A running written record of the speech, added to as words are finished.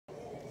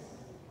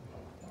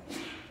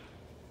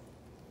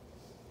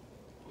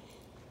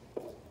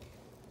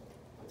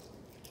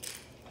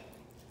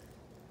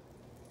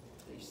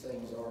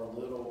things are a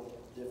little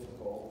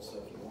difficult,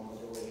 so if you want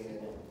to go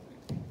ahead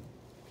and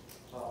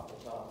top the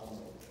top on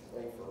the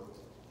wafer,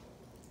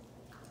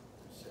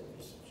 save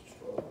you some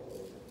trouble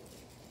later.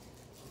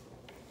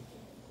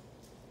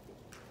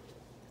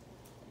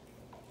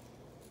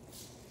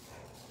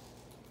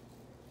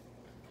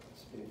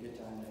 It's be a good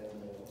time to have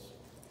nails.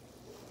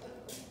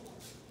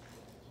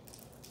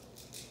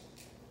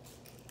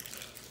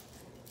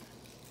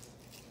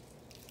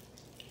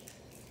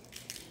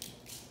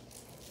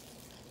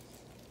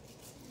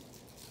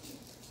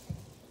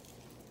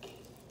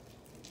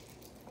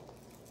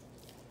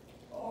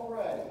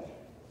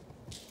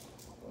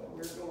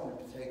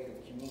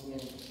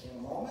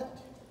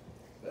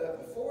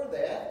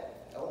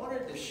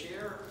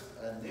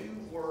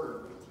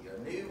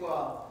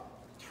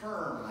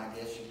 Term, I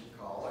guess you could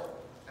call it.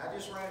 I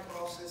just ran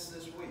across this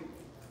week.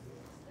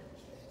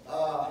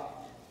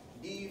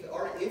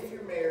 If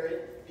you're married,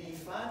 do you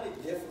find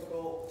it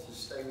difficult to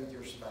stay with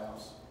your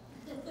spouse?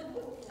 Do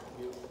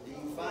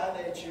you find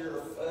that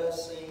you're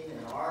fussing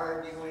and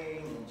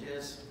arguing and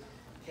just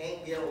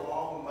can't get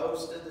along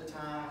most of the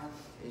time?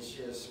 It's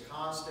just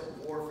constant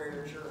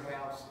warfare at your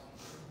house?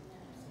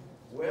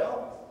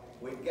 Well,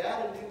 we've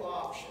got a new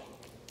option.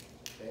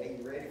 Okay,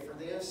 you ready for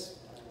this?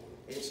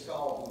 It's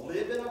called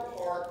living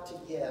apart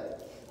together.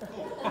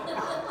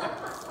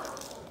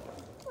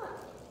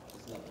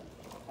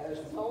 Has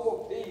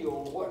no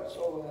appeal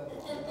whatsoever.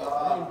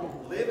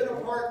 Living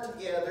apart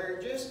together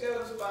just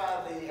goes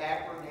by the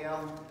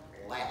acronym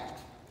LAT.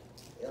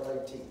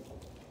 L-A-T.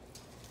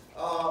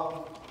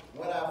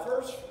 When I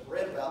first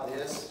read about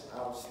this, I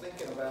was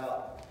thinking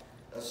about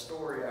a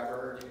story I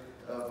heard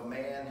of a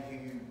man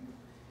who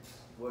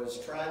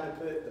was trying to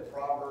put the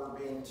proverb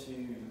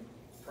into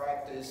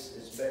practice.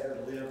 It's better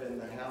to live in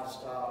the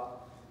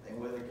housetop than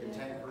with a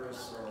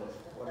cantankerous or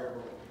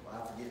whatever,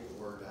 I forget the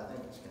word, I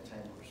think it's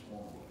cantankerous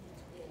woman.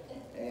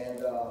 And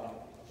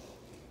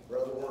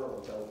Brother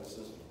Worley told us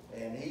this,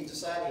 and he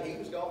decided he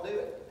was going to do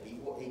it.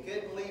 He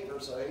couldn't leave her,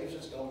 so he was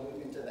just going to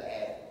move into the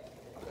attic.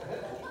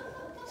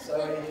 So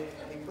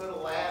he put a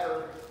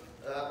ladder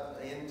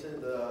up into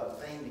the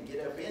thing to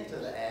get up into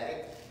the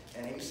attic,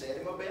 and he set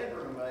him a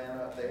bedroom man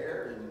up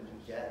there and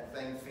got the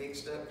thing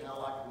fixed up kind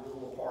of like a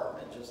little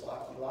apartment, just like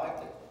he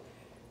liked it.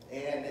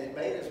 And it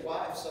made his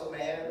wife so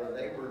mad, or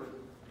they were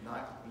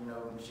not,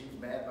 she was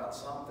mad about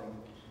something.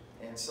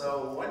 And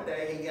so one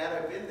day he got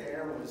up in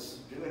there and was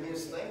doing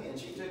his thing, and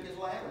she took his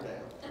ladder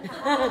down.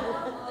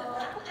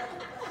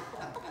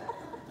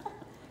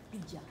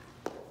 Good job.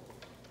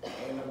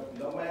 And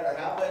no matter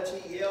how much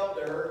he yelled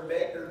at her and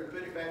begged her to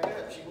put it back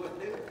up, she wouldn't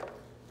do it.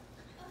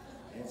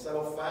 And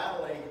so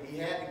finally, he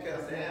had to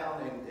come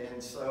down,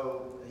 and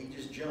so he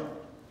just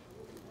jumped.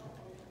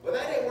 Well,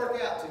 that didn't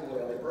work out too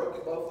well. It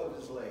broke both of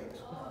his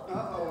legs.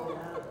 Uh-oh.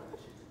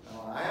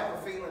 I have a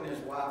feeling his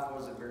wife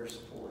wasn't very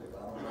supportive. I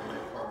don't know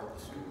that part of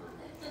the story.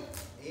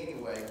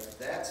 Anyway,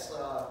 that's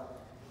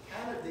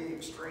kind of the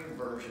extreme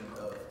version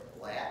of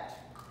LAT.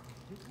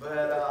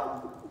 But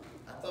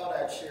I thought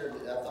I'd share it.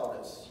 I thought it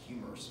was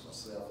humorous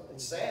myself.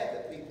 It's sad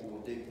that people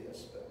will do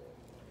this, but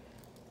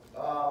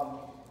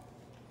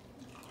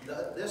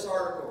this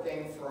article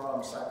came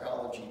from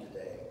Psychology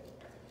Today,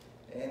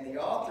 and the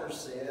author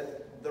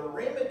said, the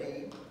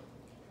remedy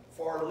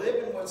for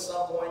living with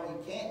someone you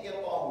can't get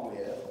along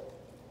with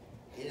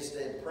is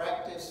to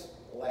practice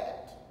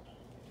LAT.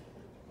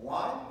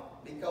 Why?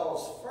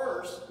 Because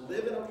first,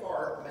 living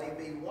apart may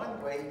be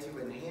one way to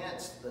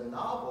enhance the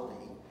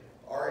novelty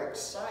or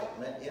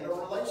excitement in a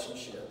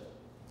relationship.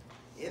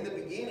 In the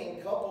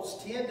beginning,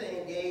 couples tend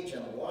to engage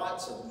in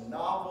lots of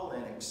novel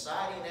and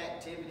exciting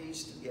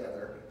activities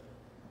together,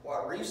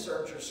 what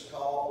researchers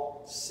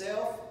call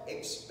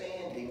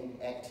self-expanding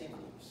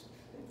activities.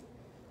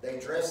 They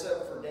dress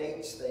up for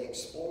dates, they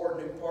explore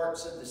new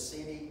parts of the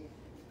city,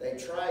 they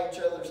try each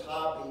other's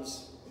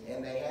hobbies,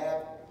 and they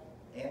have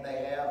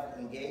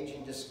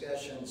engaging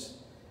discussions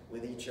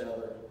with each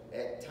other.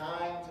 At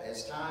times,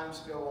 as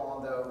times go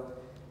on though,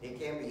 it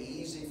can be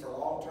easy for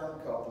long-term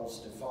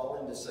couples to fall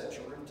into such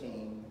a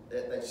routine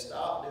that they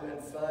stop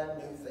doing fun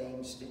new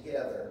things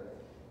together,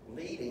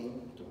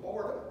 leading to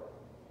boredom.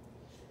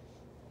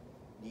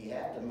 Do you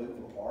have to move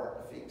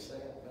apart to fix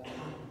that?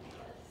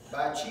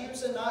 By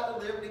choosing not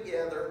to live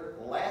together,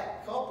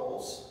 LAT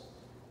couples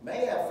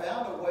may have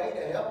found a way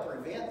to help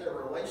prevent their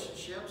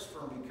relationships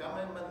from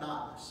becoming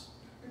monotonous.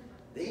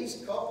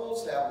 These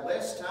couples have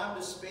less time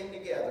to spend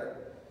together,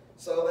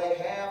 so they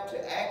have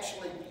to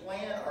actually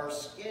plan or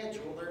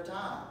schedule their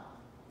time.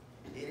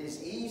 It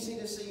is easy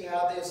to see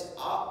how this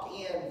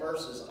opt-in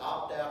versus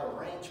opt-out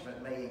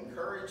arrangement may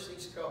encourage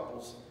these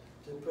couples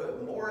to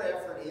put more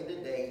effort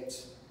into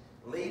dates,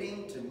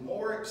 leading to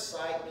more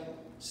exciting,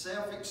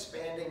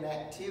 self-expanding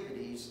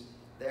activities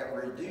that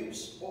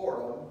reduce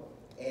boredom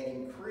and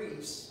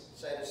increase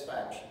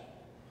satisfaction.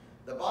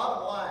 The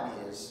bottom line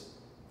is,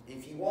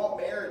 if you want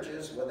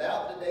marriages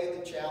without the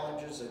daily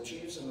challenges of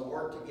choosing to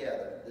work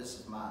together, this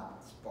is my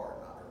part,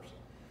 not hers,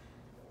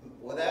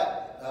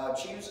 without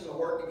choosing to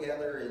work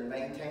together and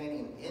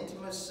maintaining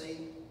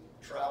intimacy,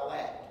 try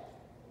LAT.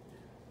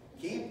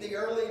 Keep the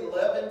early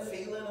loving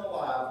feeling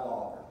alive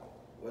longer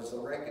was the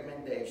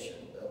recommendation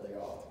of the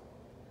author.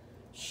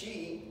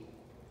 She,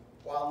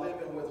 while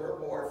living with her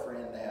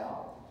boyfriend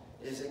now,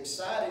 is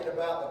excited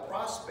about the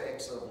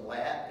prospects of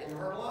that in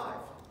her life,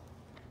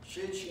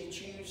 should she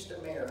choose to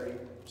marry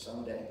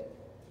someday.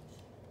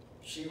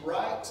 She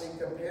writes in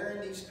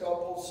comparing these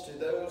couples to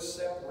those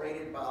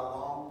separated by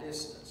long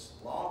distance.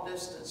 Long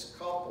distance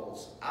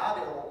couples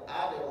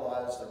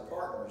idealize their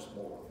partners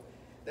more.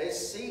 They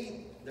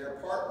see their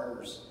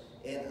partners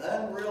in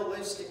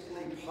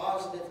unrealistically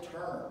positive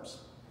terms,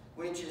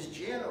 which is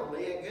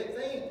generally a good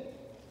thing.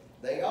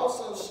 They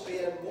also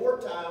spend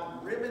more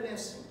time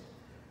reminiscing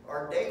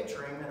or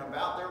daydreaming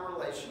about their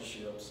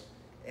relationships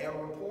and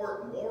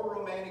report more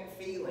romantic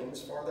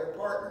feelings for their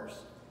partners.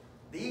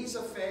 These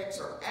effects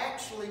are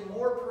actually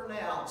more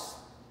pronounced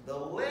the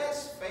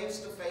less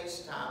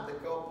face-to-face time the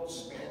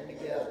couples spend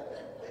together.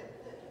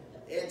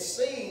 It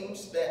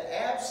seems that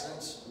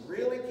absence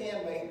really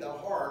can make the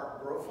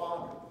heart grow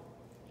fonder.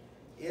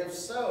 If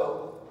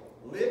so,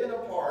 living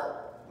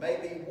apart may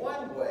be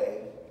one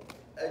way,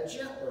 a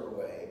gentler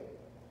way,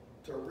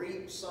 to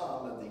reap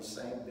some of these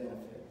same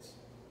benefits.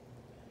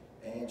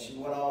 And she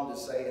went on to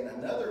say, and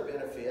another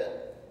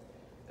benefit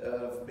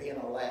of being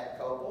a lat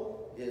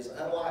couple is,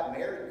 unlike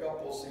married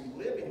couples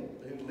who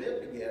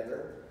live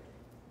together,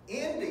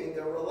 ending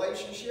the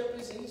relationship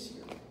is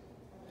easier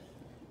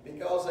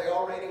because they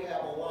already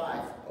have a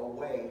life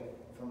away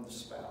from the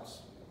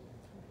spouse.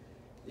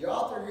 The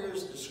author here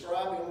is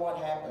describing what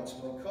happens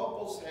when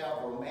couples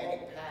have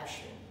romantic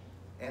passion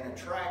and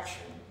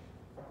attraction,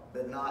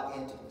 but not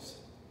intimacy.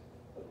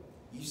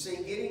 You see,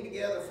 getting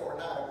together for a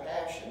night of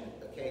passion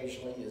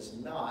occasionally is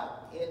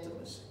not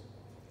intimacy.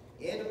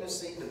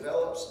 Intimacy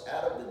develops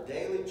out of the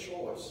daily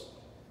choice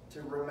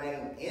to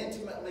remain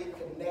intimately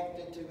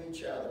connected to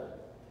each other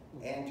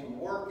and to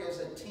work as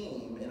a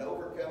team in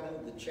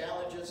overcoming the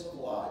challenges of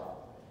life,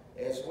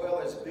 as well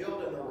as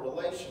building a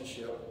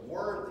relationship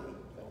worthy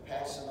of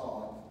passing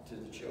on to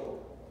the children.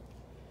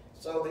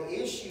 So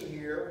the issue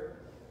here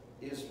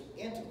is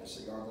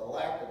intimacy, or the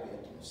lack of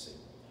intimacy.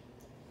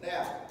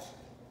 Now,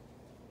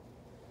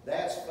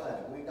 that's funny.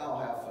 We all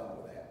have fun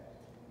with that.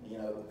 You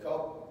know,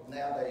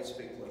 nowadays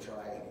people will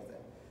try anything.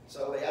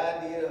 So the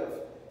idea of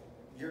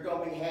you're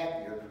going to be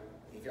happier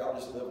if y'all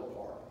just live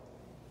apart,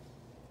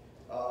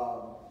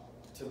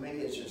 to me,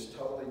 it's just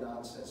totally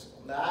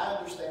nonsensical. Now, I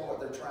understand what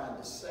they're trying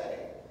to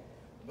say,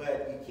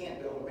 but you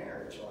can't build a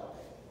marriage like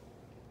that.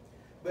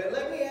 But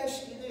let me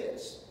ask you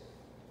this.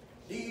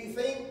 Do you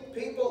think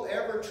people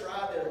ever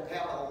try to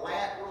have a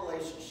lat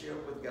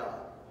relationship with God?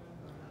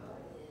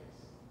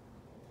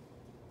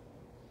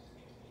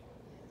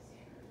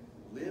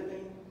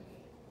 Living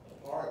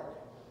apart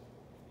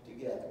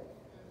together.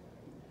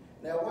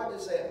 Now, what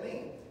does that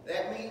mean?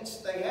 That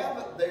means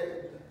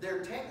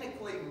they're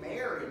technically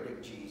married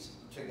to Jesus,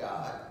 to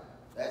God.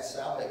 That's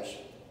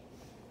salvation.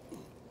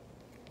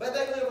 But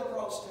they live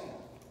across town.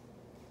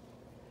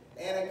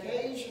 And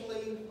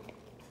occasionally,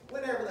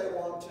 whenever they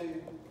want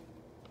to,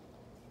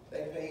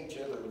 they pay each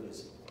other a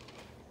visit.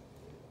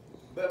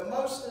 But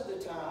most of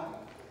the time,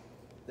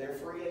 they're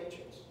free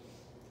agents.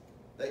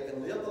 They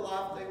can live the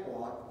life they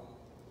want.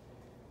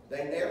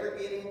 They never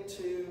get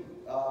into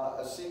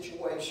a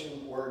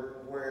situation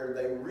where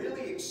they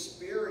really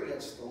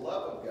experience the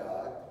love of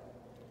God,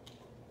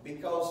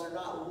 because they're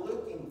not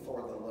looking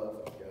for the love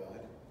of God.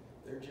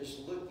 They're just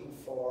looking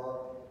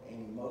for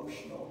an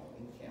emotional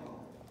encounter.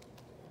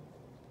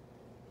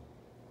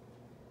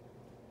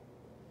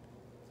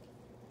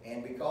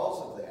 And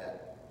because of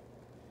that,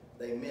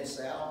 they miss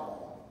out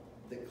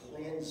on the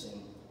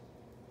cleansing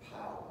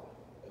power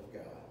of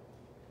God.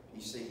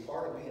 You see,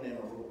 part of being in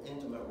an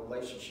intimate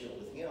relationship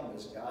with Him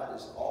is God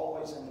is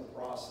always in the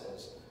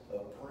process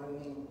of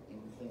pruning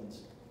and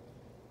cleansing.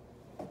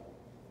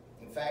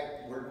 In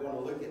fact, we're going to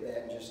look at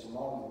that in just a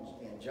moment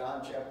in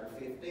John chapter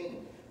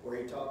 15,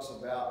 where He talks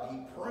about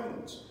He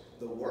prunes.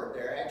 The word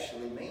there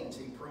actually means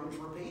He prunes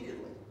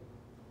repeatedly.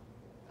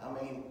 I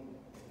mean,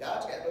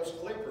 God's got those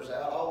clippers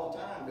out all the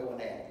time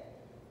going at it.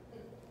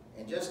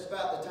 And just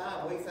about the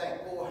time we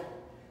think, boy,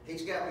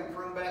 He's got me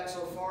pruned back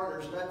so far,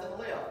 there's nothing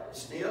left.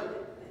 Still.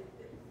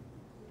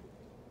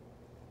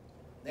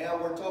 Now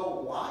we're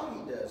told why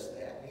He does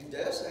that. He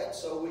does that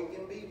so we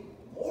can be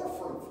more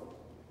fruitful.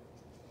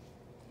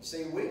 You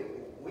see,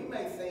 we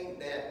may think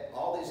that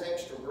all this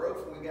extra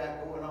growth we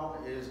got going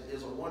on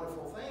is a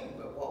wonderful thing,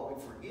 but what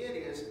we forget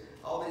is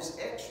all this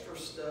extra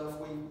stuff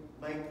we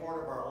make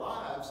part of our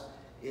lives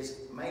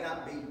may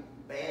not be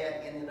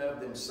bad in and of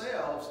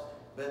themselves,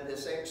 but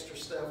this extra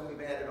stuff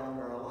we've added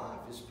onto our life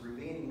is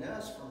preventing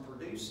us from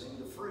producing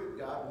the fruit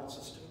God wants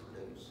us to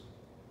produce.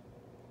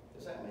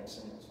 Does that make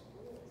sense?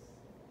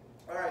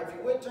 All right, if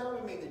you would turn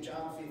with me to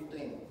John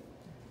 15.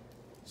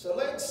 So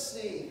let's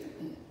see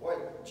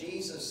what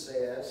Jesus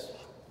says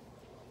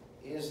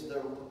is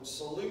the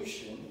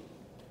solution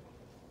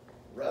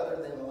rather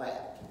than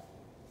lack.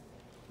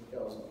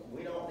 Because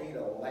we don't need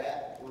a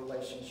lack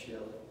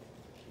relationship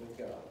with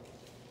God.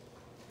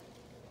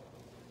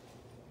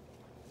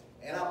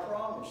 And I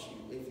promise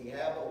you, if you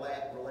have a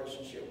lack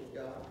relationship with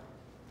God,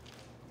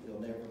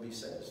 you'll never be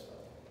satisfied.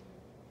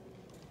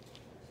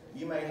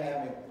 You may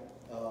have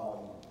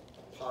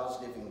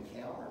positive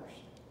encounters.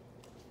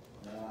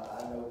 Now,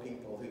 I know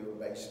people who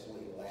are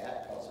basically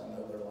lack because I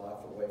know their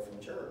life away from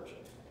church.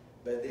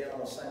 But then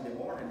on a Sunday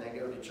morning, they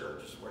go to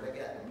churches where they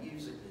got the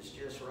music that's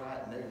just right,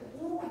 and they're,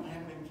 ooh, I'm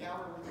having an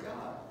encounter with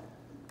God.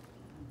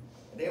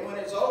 And then when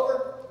it's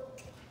over,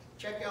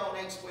 check y'all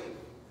next week.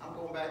 I'm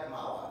going back to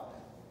my life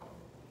now.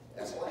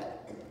 That's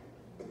lack.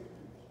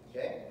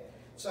 Okay?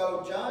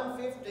 So, John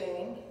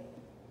 15,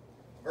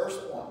 verse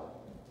 1.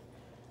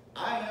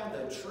 I am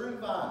the true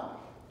vine.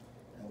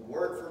 And the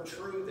word for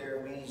true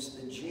there means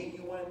the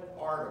genuine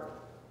article.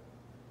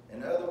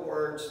 In other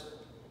words,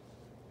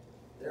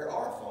 there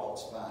are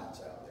false vines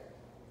out there.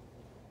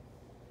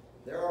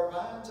 There are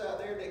vines out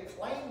there that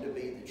claim to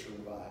be the true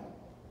vine,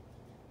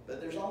 but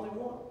there's only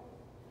one.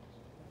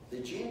 The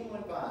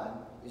genuine vine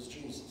is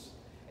Jesus.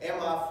 And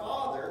my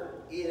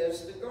Father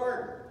is the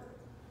gardener.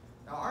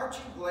 Now, aren't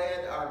you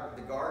glad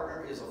the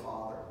gardener is a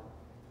father?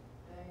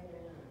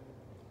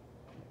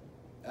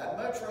 I'd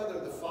much rather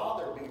the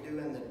father be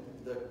doing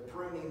the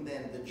pruning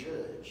than the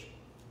judge.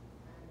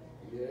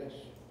 Yes.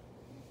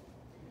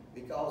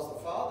 Because the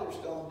Father's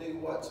going to do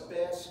what's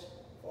best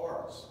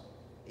for us,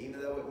 even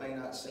though it may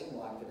not seem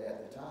like it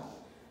at the time.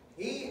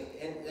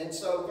 And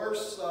so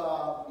verse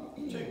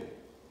 2,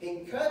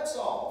 he cuts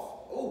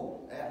off,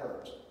 oh, that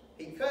hurts.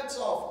 He cuts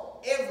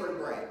off every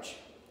branch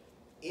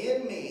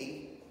in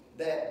me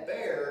that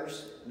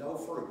bears no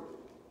fruit.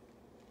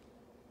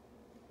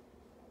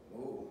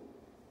 Ooh.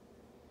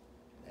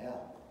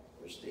 Now,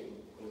 we're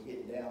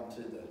getting down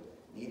to the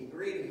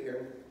nitty-gritty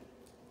here.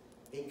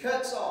 He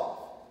cuts off.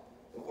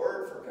 The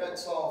word for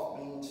cuts off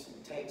means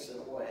he takes it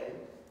away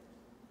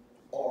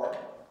or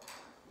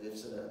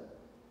lifts it up.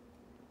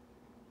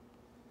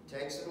 He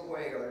takes it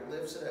away or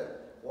lifts it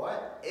up.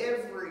 What?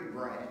 Every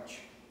branch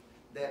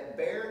that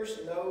bears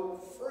no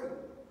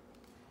fruit.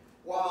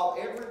 While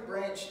every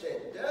branch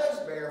that does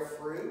bear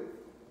fruit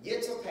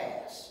gets a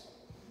pass.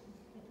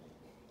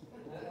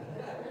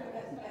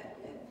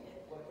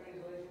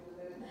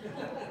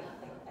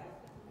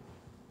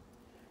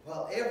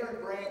 While every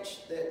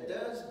branch that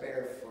does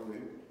bear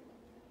fruit,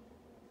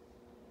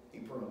 he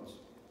prunes.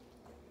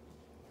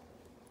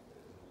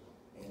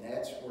 And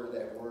that's where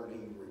that word he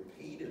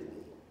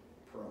repeatedly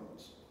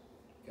prunes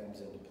comes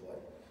into play.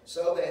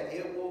 So that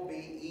it will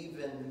be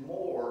even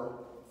more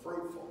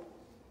fruitful.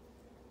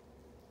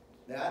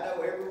 Now I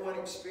know everyone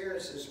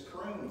experiences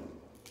pruning,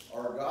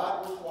 or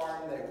God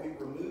requiring that we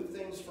remove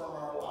things from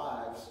our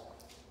lives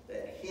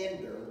that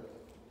hinder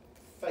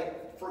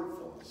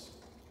fruitfulness.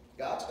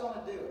 God's going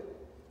to do it.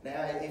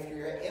 Now, if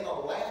you're in a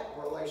lack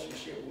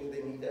relationship with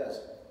him, he does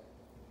it.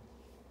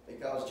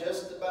 Because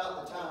just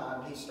about the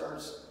time he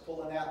starts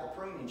pulling out the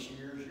pruning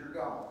shears, you're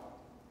gone.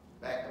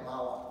 Back to my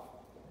life.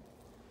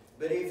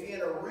 But if you're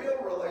in a real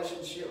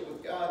relationship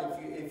with God,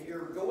 if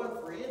you're going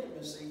for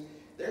intimacy,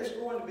 there's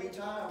going to be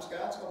times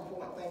God's going to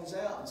point things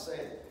out and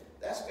say,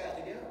 that's got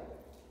to go.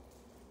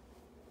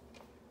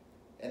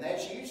 And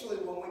that's usually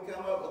when we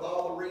come up with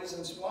all the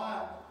reasons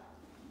why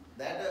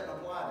that doesn't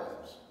apply to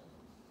us.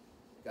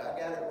 God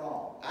got it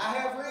wrong. I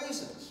have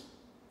reasons.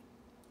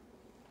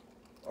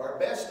 Or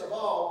best of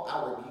all,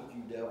 I rebuke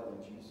you, devil,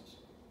 in Jesus.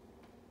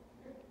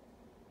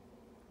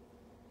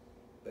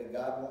 But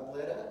God won't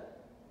let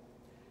up.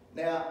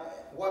 Now,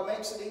 what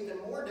makes it even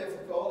more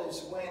difficult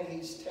is when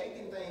he's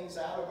taking things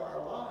out of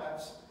our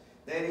lives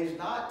that he's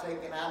not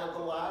taking out of the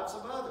lives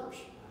of others.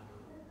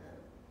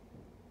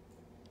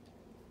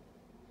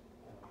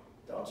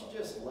 Don't you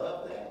just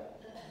love that?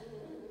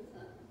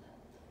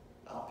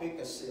 I'll pick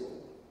a silly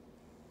one.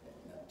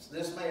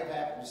 This may have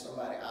happened to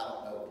somebody, I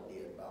don't know if it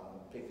did, but I'm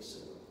going to pick a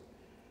silly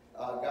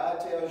one. God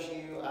tells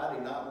you, I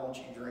do not want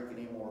you drinking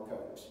any more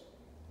Cokes.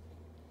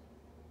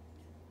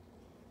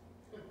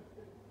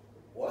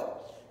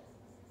 What?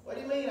 What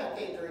do you mean I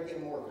can't drink any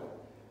more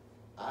Coke?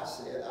 I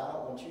said, I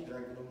don't want you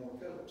drinking any more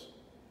Cokes.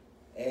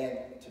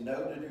 And to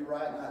know to do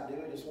right and not do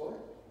it is what?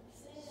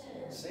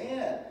 Sin.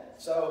 Sin.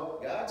 So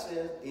God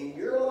says, in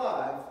your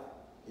life,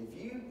 if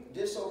you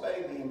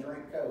disobey me and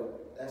drink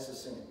Coke, that's a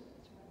sin.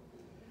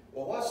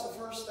 Well, what's the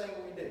first thing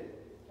we do?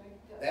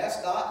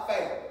 That's not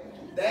fair.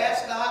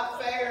 That's not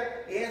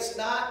fair. It's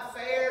not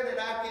fair that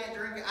I can't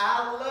drink it.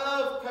 I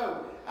love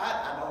Coke.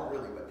 I don't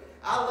really, but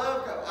I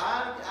love Coke.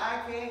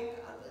 I can't.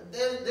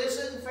 This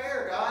isn't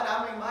fair, God.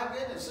 I mean, my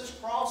goodness, this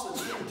cross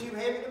is getting too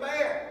heavy to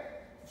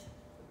bear.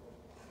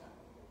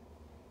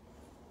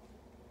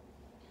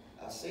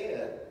 I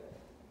said,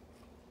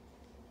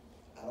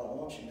 I don't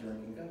want you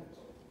drinking Coke.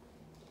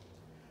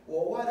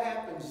 Well, what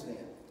happens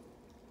then?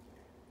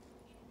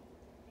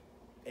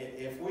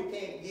 If we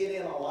can't get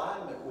in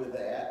alignment with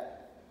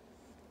that,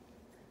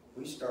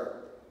 we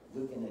start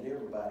looking at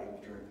everybody who's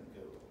drinking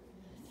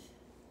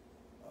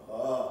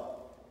Coke.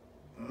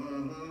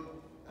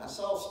 I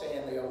saw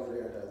Stanley over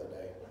there the other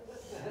day.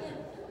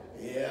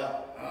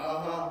 Yeah,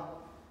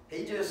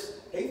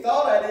 He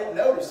thought I didn't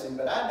notice him,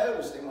 but I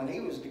noticed him when he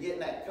was getting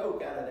that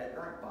Coke out of that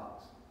drink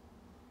box.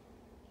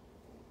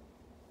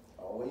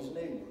 always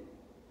knew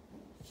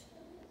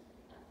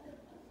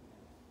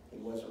he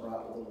wasn't right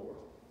with the Lord.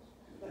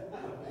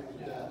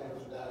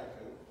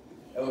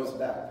 It was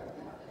Diet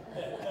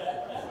Coke.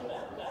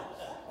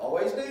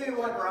 Always knew he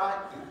wasn't right.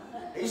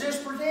 He's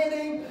just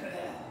pretending.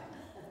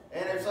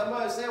 And if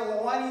somebody said,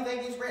 well, why do you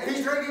think he's pretending?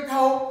 He's drinking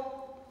Coke.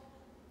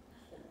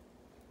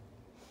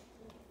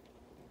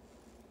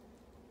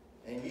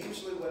 And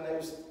usually when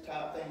those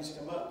type things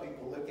come up,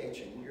 people look at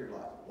you weird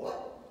like,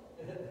 what?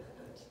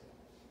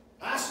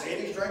 I said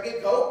he's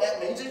drinking Coke,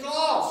 that means he's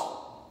lost.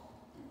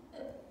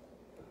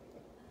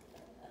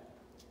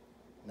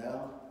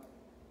 No.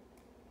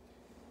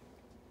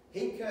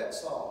 He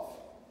cuts off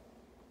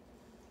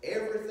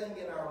everything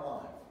in our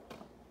life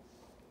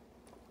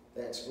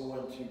that's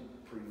going to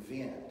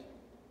prevent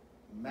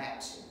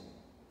maximum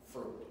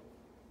fruit.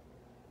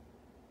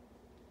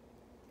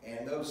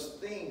 And those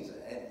things,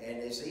 and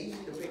it's easy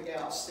to pick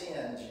out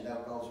sins, you know,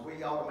 because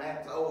we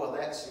automatically, oh, well,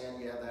 that's sin,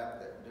 yeah,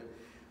 that.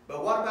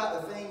 But what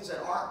about the things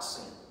that aren't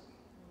sin?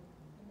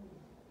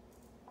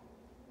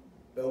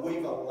 But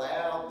we've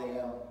allowed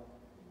them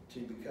to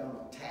become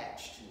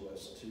attached to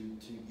us, to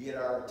get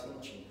our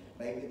attention.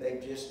 Maybe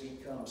they've just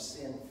become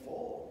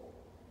sinful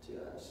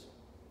to us.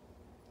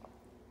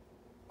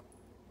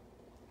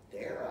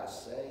 Dare I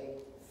say,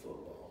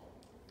 football.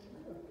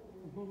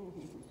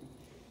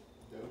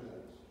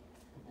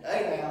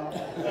 Hey now,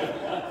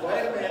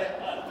 wait a minute.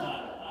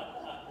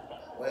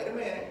 Wait a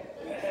minute.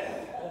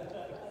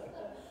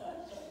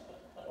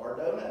 Or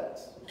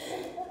donuts.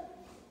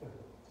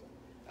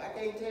 I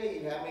can't tell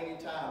you how many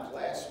times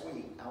last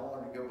week I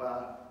wanted to go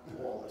buy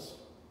Wallace.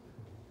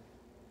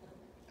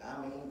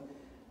 I mean,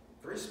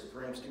 Krispy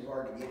Kreme's too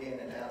hard to get in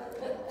and out of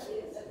it.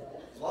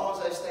 As long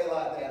as they stay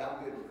like that,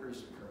 I'm good with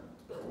Krispy Kreme.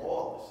 But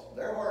Wallace,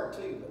 they're hard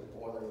too, but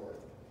boy, they're worth it.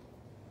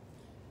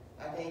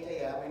 I can't tell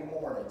you how many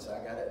mornings I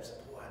got up and said,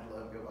 boy, I'd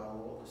love to go buy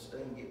Wallace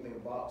thing and get me a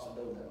box of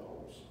donut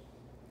holes.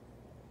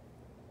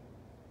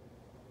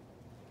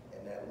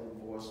 And that little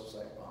voice will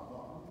say, Mama.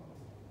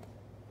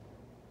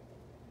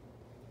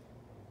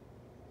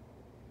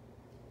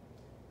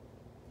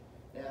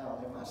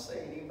 Now, am I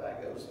saying anybody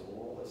goes to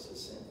Wallace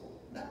is sinful?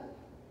 No.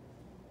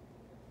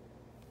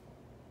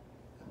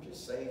 I'm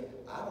just saying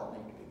I don't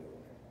need to be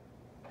going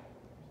there.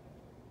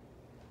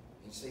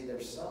 You see,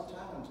 there's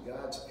sometimes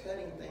God's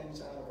cutting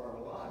things out of our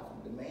life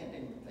and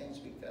demanding things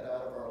be cut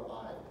out of our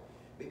life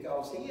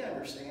because He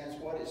understands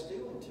what it's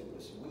doing to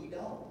us. We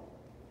don't.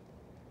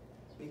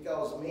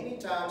 Because many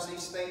times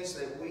these things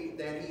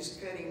that He's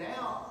cutting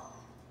out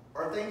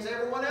are things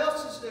everyone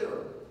else is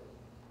doing.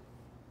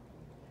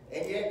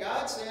 And yet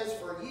God says,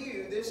 for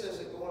you, this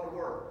isn't going to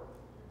work.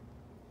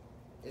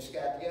 It's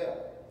got to go.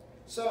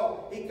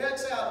 So He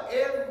cuts out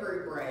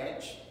every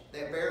branch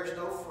that bears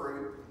no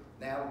fruit.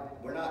 Now,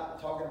 we're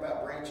not talking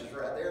about branches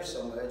right there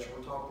so much.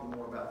 We're talking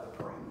more about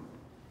the prune.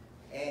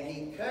 And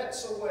He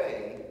cuts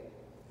away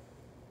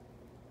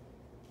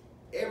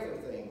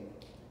everything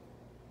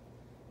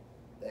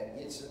that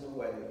gets in the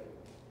way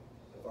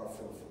of our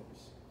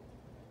fruitfulness.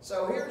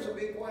 So here's a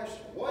big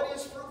question. What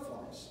is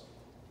fruitfulness?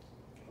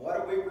 What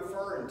are we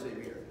referring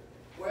to here?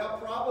 Well,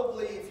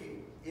 probably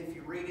if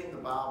you read in the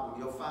Bible,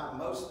 you'll find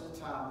most of the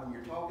time when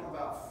you're talking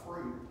about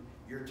fruit,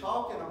 you're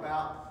talking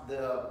about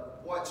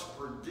what's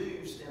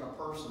produced in a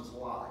person's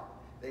life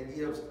that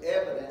gives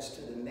evidence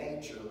to the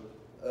nature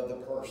of the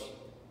person.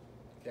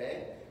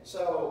 Okay?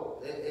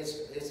 So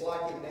it's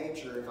like in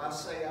nature. If I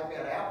say I've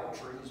got apple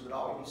trees, but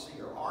all you see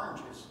are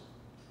oranges,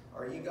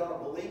 are you going to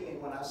believe me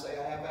when I say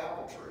I have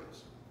apple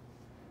trees?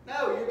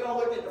 No, you're going to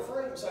look at the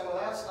fruit and say, well,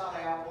 that's not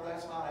apple,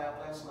 that's not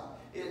apple, that's not.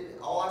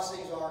 All I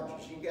see is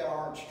oranges. You've got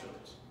orange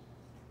trees.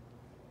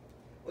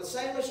 Well, the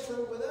same is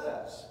true with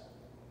us.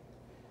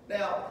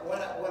 Now,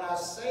 when I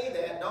say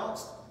that,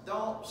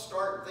 don't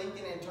start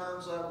thinking in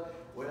terms of,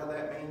 well,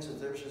 that means that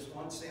there's just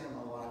one sin in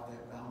my life,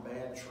 that I'm a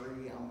bad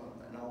tree,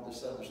 and all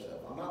this other stuff.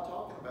 I'm not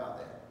talking about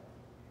that.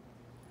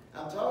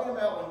 I'm talking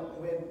about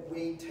when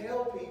we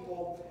tell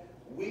people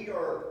we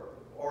are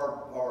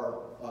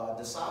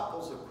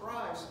disciples of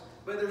Christ,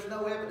 but there's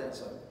no evidence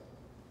of it.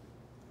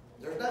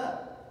 There's none.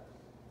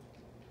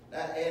 Now,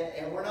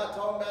 and we're not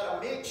talking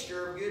about a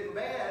mixture of good and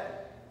bad.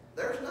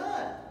 There's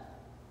none.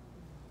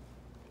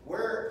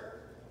 We're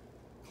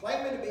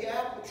claiming to be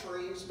apple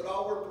trees, but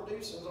all we're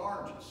producing is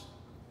oranges.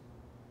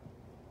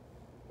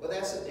 Well,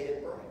 that's a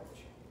dead branch.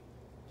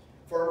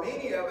 For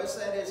many of us,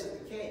 that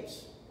isn't the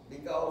case,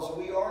 because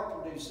we are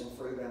producing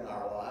fruit in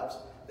our lives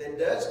that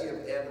does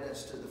give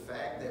evidence to the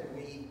fact that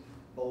we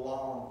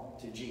belong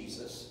to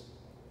Jesus.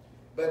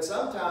 But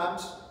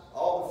sometimes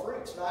all the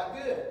fruit's not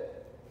good.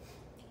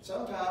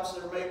 Sometimes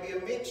there may be a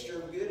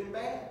mixture of good and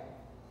bad.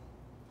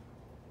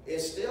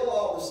 It's still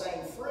all the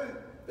same fruit,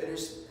 but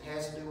it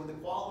has to do with the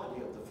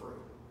quality of the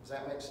fruit. Does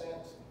that make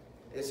sense?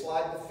 It's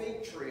like the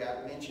fig tree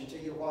I mentioned to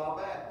you a while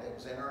back that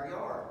was in our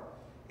yard.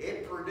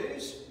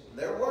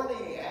 There weren't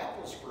any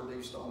apples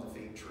produced on the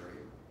fig tree.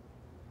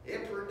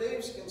 It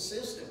produced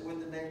consistent with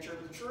the nature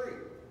of the tree.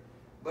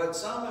 But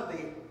some of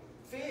the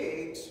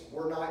figs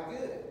were not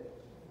good.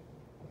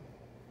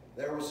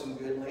 There were some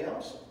good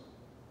limbs.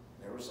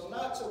 There were some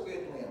not so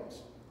good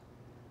limbs.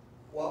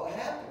 What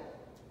happened?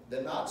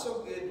 The not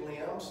so good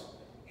limbs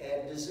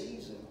had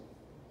disease in them.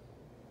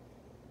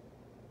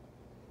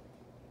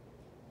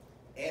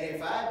 And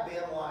if I'd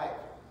been like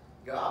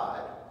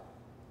God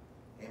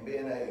and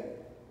been a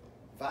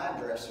vine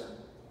dresser,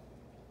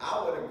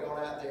 I would have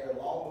gone out there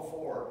long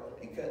before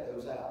and cut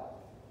those out.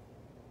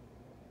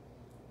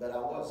 But I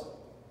wasn't,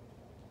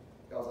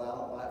 because I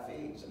don't like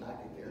figs and I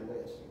could care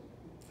less.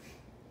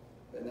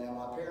 But now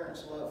my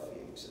parents love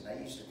figs, and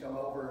they used to come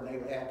over and they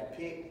would have to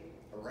pick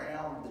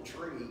around the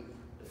tree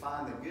to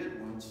find the good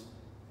ones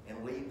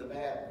and leave the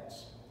bad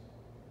ones.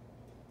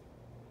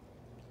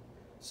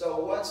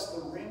 So what's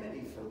the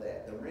remedy for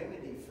that? The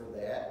remedy for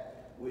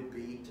that would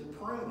be to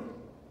prune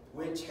it,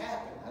 which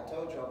happened. I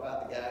told you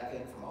about the guy who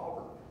came from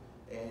Auburn,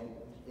 and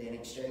in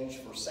exchange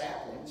for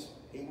saplings,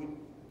 he would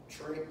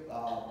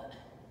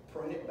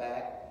prune it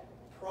back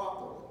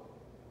properly.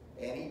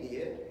 And he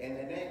did, and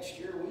the next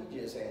year we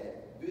just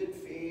had good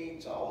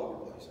figs all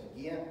over the place.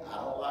 Again, I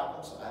don't like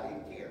them, so I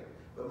didn't care.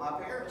 But my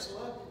parents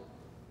loved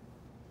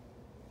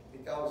it,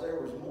 because there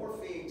was more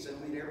figs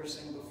than we'd ever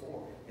seen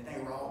before, and they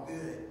were all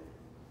good.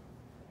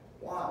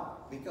 Why?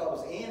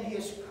 Because in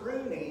his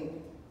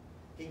pruning,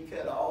 he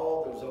cut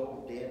all those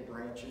old dead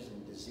branches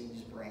and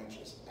diseased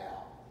branches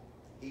out.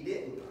 He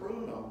didn't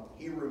prune them,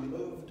 he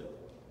removed them.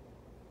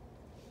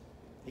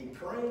 He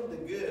pruned the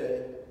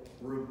good,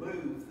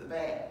 removed the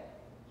bad.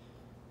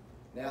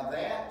 Now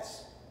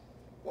that's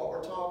what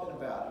we're talking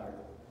about here.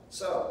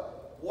 So,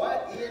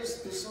 what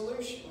is the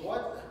solution?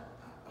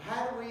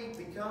 How do we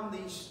become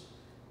these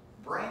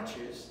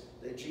branches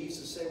that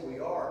Jesus said we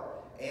are,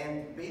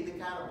 and be the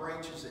kind of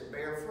branches that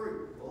bear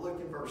fruit? Well,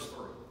 look in verse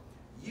 3.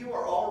 You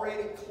are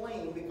already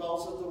clean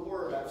because of the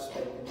word I've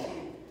spoken to you.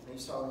 And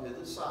he's talking to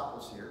the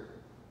disciples here.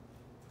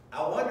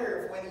 I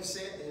wonder if when he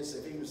said this,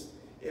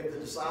 if the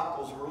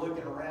disciples were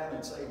looking around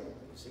and saying,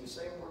 is he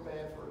saying we're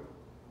bad fruit?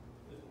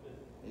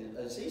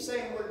 Is he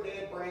saying we're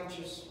dead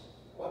branches?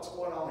 What's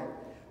going on here?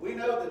 We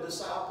know the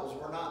disciples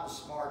were not the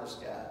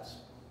smartest guys.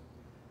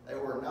 They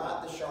were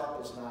not the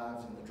sharpest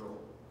knives in the drawer.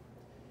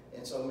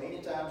 And so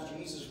many times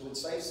Jesus would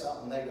say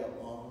something, they go,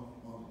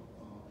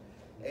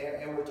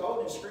 And we're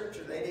told in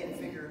Scripture they didn't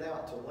figure it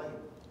out until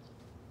later.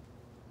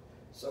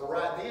 So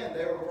right then,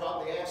 they were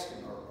probably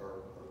asking,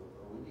 are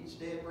we these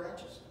dead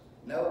branches?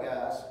 No,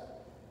 guys.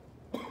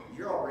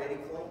 You're already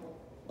clean.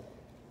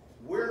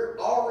 We're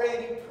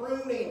already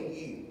pruning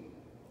you.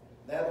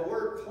 Now, the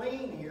word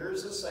clean here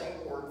is the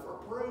same word for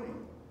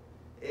pruning.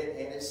 And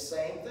it's the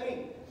same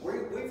thing.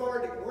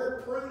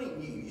 We're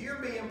pruning you. You're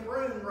being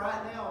pruned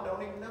right now and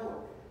don't even know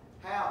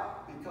it. How?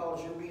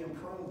 Because you're being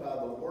pruned by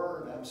the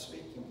word I'm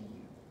speaking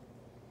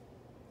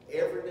to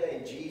you. Every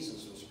day,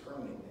 Jesus was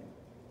pruning them.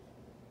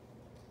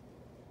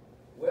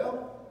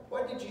 Well,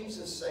 what did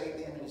Jesus say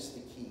then is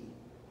the key?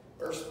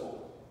 Verse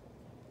 4.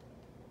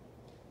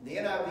 The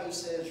NIV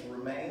says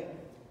remain.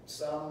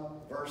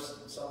 Some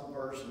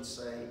versions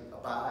say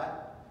abide.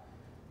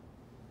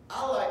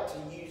 I like to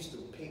use the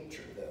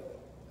picture,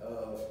 though,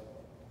 of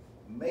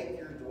make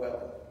your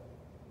dwelling.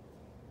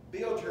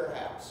 Build your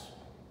house.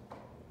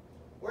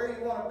 Where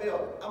do you want to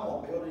build it? I'm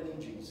going to build it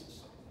in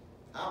Jesus.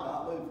 I'm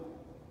not moving.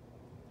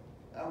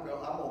 I'm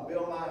going to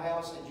build my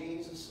house in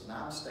Jesus, and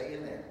I'm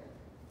staying there.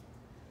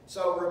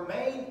 So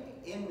remain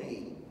in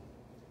me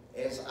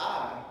as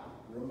I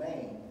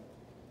remain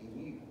in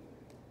you.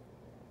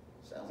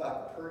 Sounds like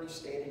a pretty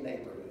steady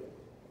neighborhood.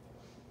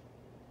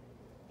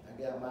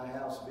 I got my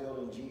house built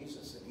in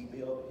Jesus, and he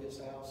built his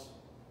house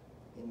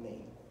in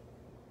me.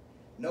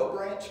 No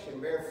branch can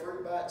bear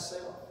fruit by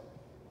itself.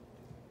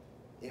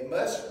 It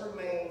must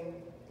remain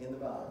in the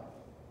vine.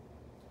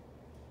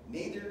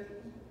 Neither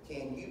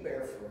can you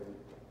bear fruit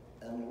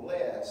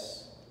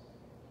unless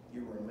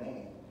you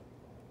remain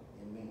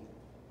in me.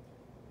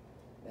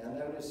 Now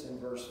notice in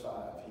verse 5,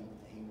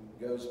 he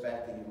goes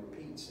back and he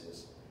repeats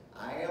this.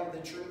 I am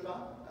the true vine.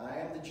 I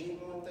am the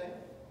genuine thing.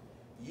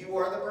 You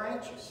are the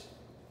branches.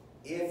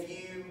 If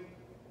you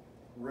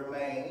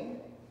remain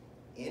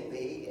in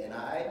me and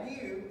I in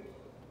you,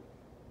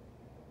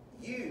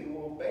 you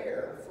will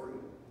bear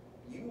fruit.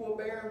 You will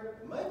bear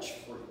much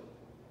fruit.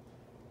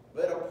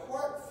 But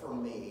apart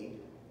from me,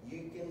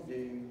 you can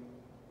do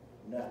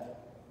nothing.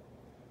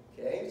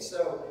 Okay,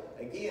 so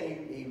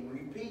again, he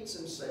repeats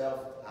himself,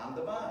 I'm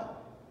the vine.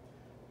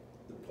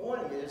 The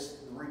point is,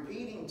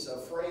 repeating a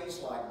phrase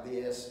like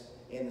this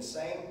in the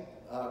same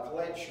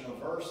collection of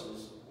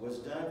verses was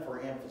done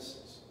for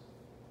emphasis.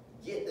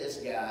 Get this,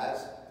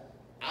 guys.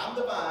 I'm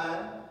the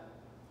vine.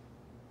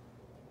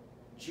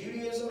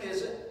 Judaism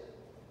isn't.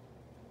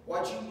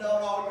 What you've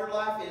known all your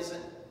life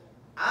isn't.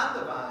 I'm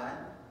the vine,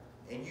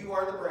 and you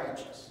are the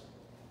branches.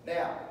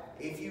 Now,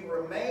 if you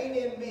remain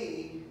in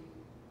me,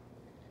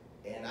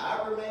 and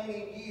I remain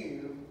in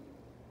you,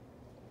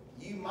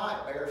 you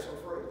might bear some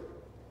fruit.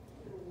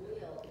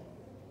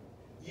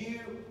 You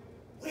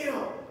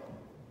will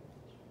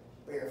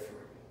bear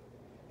fruit.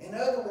 In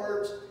other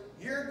words,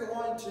 you're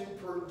going to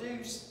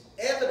produce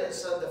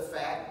evidence of the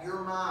fact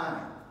you're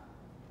mine.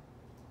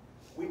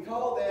 We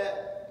call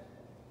that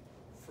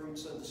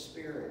Fruits of the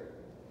Spirit.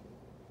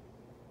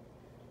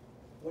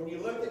 When you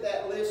look at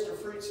that list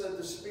of fruits of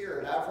the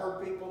Spirit, I've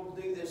heard people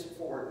do this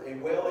before,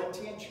 and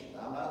well-intentioned.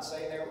 I'm not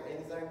saying there was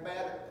anything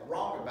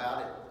wrong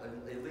about it,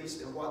 at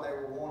least in what they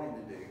were wanting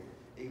to do,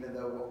 even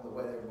though the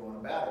way they were going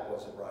about it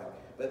wasn't right.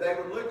 But they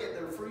would look at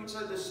the fruits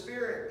of the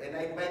Spirit, and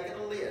they'd make it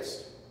a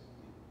list.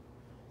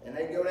 And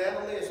they'd go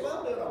down the list. Well,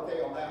 I'm doing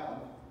okay on that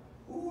one.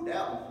 Ooh,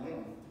 that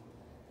one.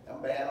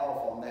 I'm bad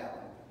off on that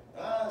one.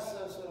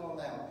 So on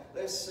that one.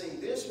 Let's see.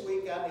 This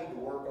week I need to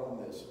work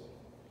on this one.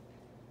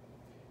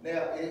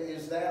 Now,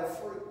 is that a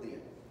fruit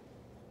then?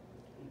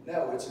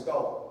 No, it's a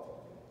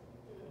goal.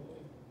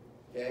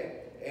 Okay?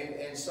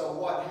 And so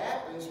what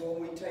happens when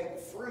we take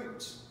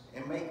fruits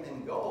and make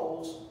them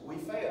goals, we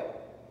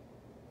fail.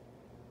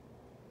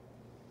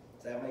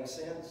 Does that make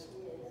sense?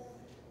 Yes.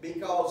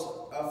 Because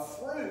a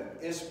fruit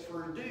is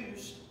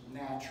produced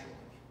naturally.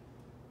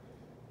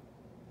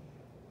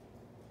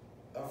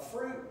 A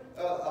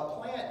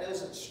plant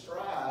doesn't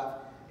strive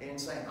in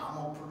saying, I'm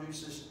going to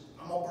produce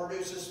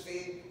this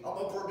fig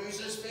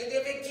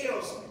if it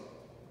kills me.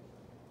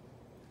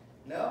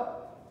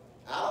 No,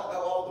 I don't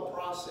know all the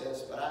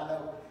process, but I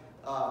know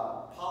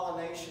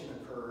pollination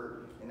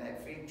occurred in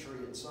that fig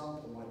tree at some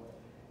point,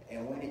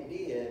 and when it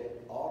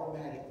did,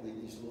 automatically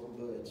these little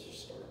buds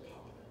just started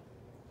popping up.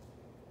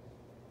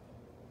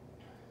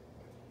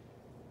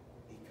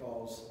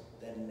 Because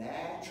the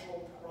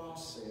natural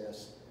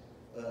process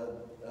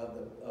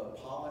of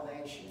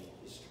pollination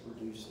is to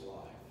produce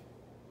life.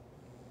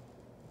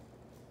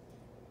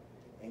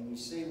 And you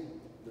see,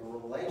 the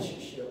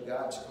relationship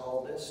God's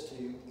called us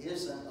to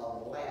isn't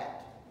a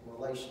lack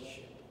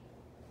relationship.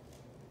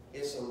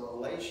 It's a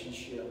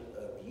relationship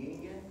of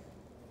union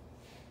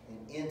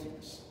and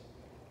intimacy.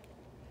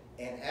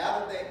 And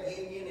out of that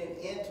union and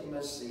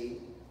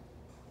intimacy,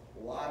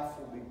 life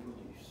will be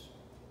produced.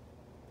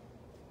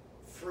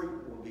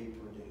 Fruit will be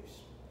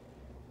produced.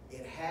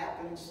 It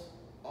happens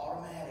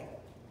automatically.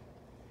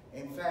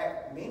 In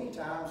fact, many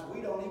times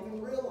we don't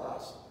even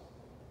realize it.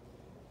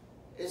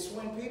 It's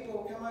when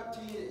people come up to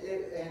you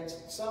and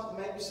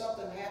maybe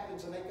something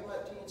happens and they come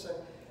up to you and say,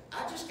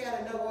 I just got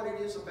to know what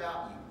it is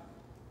about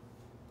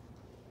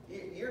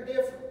you. You're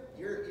different.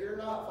 You're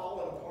not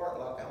falling apart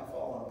like I'm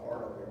falling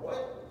apart over here.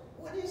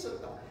 What is it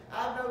about?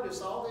 I've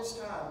noticed all this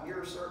time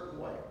you're a certain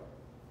way.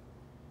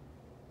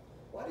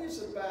 What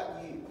is it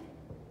about you?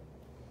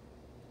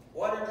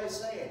 What are they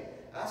saying?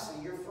 I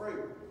see your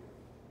fruit.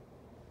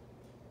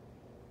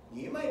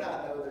 You may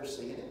not know they're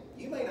seeing it.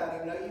 You may not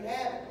even know you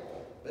have it,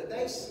 but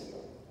they see it.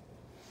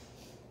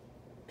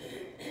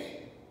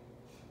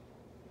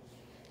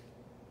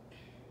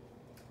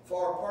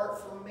 For apart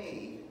from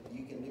me,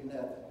 you can do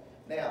nothing.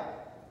 Now,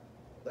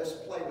 let's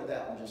play with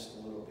that one just a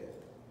little bit.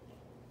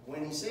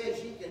 When he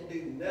says you can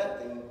do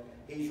nothing,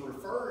 he's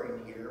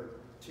referring here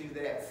to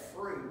that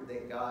fruit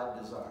that God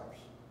desires.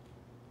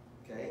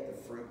 Okay, the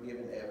fruit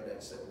given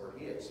evidence that we're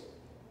his.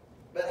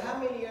 But how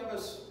many of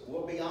us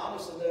will be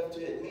honest enough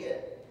to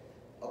admit,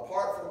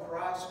 apart from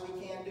Christ,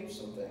 we can do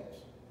some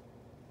things?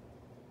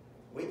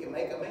 We can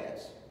make a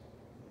mess.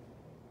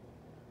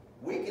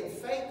 We can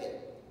fake it.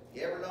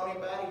 You ever know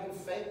anybody who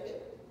faked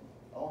it?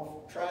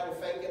 Tried to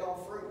fake it on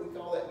fruit? We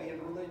call that being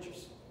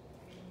religious.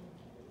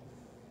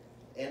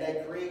 And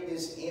they create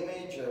this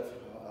image of,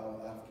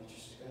 I've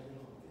just got it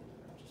all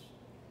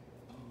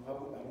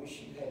together. I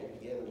wish you had it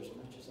together as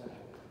much as I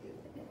have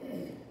it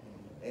together.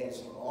 And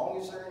as long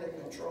as they're in a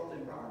controlled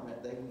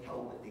environment, they can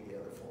hold it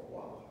together for a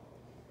while.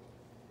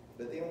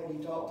 But then when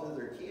you talk to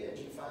their kids,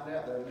 you find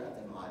out they're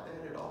nothing like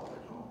that at all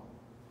at home.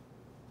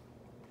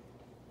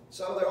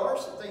 So there are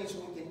some things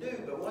we can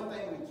do, but one thing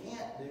we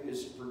can't do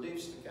is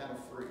produce the kind of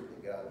fruit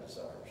that God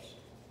desires.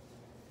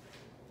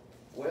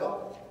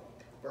 Well,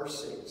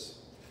 verse 6.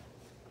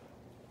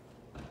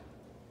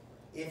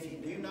 If you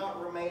do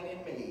not remain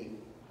in me,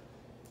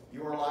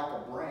 you are like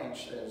a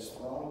branch that is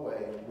thrown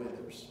away and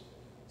withers.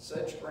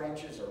 Such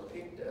branches are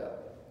picked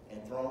up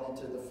and thrown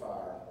into the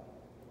fire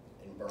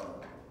and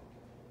burned.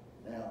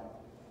 Now,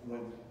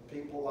 when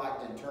people like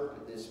to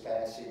interpret this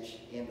passage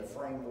in the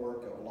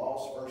framework of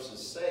lost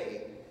versus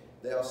saved,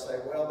 they'll say,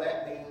 well,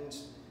 that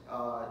means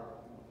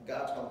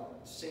God's going to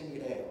send you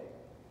to hell.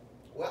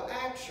 Well,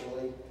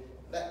 actually,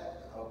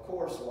 of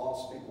course,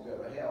 lost people go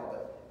to hell,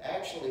 but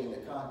actually in the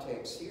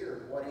context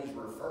here, what he's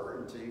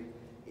referring to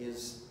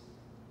is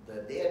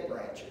the dead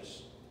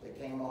branches that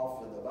came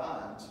off of the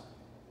vines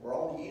were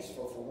only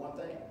useful for one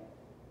thing,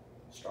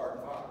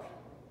 starting fires.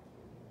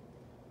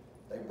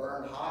 They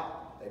burned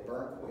hot, they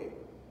burned quick.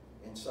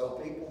 And so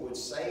people would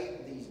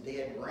save these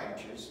dead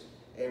branches,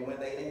 and when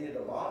they needed a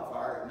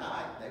bonfire at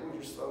night, they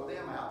would just throw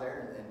them out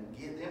there and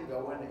get them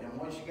going, and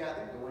once you got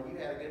them going, you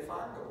had a good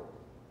fire going.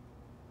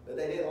 But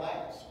they didn't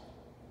last.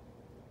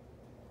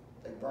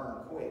 They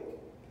burned quick.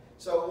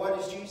 So what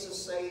is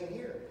Jesus saying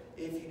here?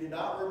 If you do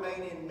not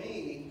remain in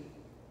me,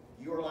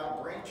 you are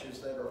like branches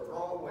that are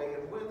thrown away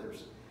and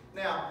withers.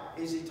 Now,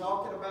 is he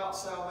talking about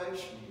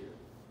salvation here?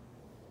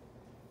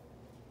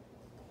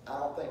 I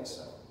don't think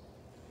so.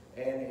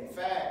 And in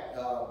fact,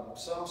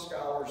 some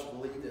scholars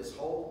believe this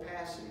whole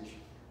passage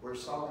where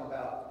it's talking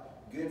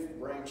about good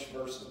branch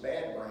versus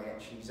bad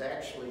branch, he's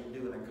actually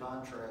doing a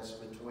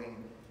contrast between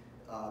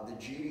the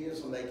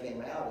Judaism they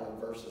came out of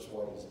versus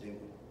what he's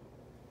doing.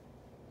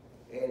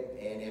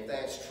 And if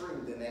that's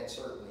true, then that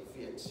certainly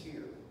fits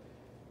here.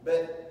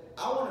 But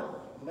I want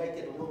to make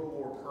it a little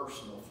more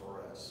personal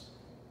for us.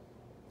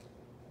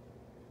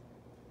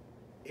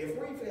 If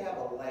we have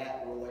a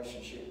lack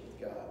relationship with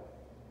God,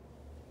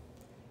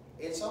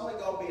 it's only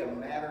going to be a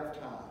matter of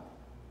time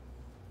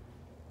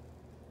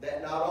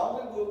that not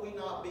only will we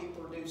not be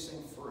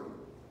producing fruit,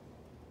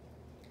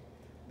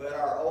 but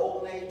our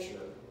old nature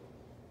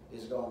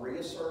is going to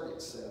reassert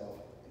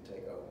itself and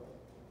take over.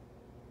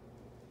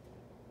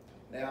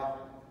 Now,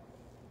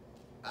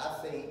 I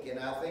think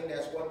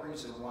that's one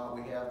reason why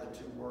we have the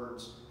two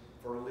words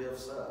for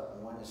lifts up.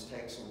 One is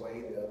takes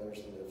away, the other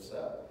is lifts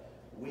up.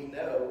 We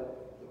know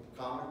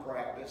the common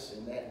practice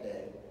in that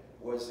day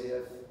was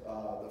if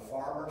the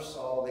farmer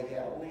saw they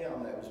had a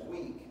limb that was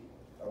weak,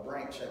 a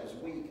branch that was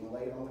weak and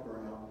laid on the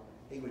ground,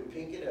 he would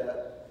pick it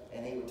up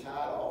and he would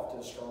tie it off to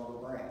a stronger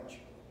branch.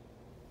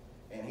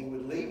 And he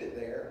would leave it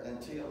there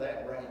until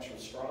that branch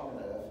was strong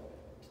enough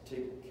to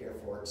take care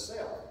for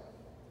itself.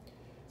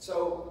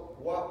 So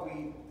what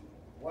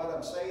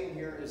I'm saying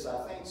here is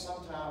I think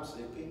sometimes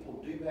if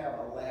people do have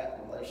a lack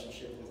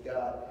relationship with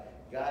God,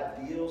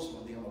 God deals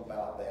with them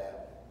about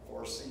that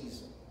for a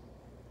season.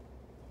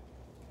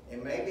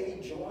 And maybe he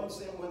joins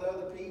them with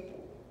other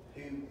people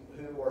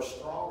who are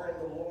stronger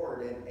in the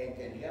Lord and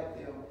can help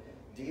them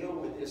deal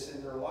with this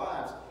in their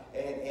lives.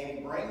 And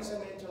he brings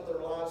them into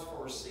their lives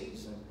for a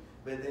season.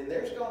 But then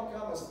there's going to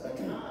come a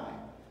time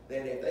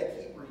that if they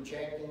keep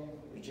rejecting,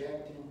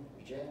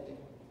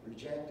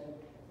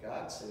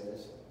 God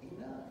says,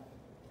 enough.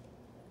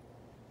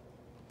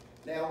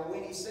 Now,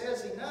 when he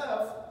says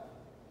enough,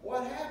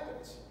 what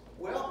happens?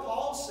 Well,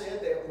 Paul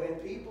said that when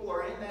people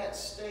are in that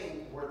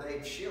state where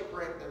they've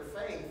shipwrecked their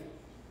faith,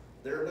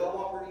 they're no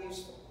longer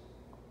useful.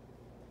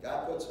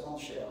 God puts them on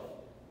the shelf.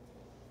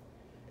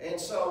 And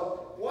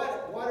so,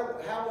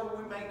 how would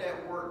we make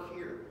that work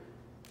here?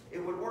 It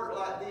would work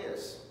like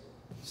this.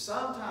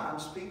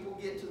 Sometimes people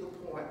get to the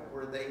point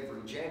where they've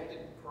rejected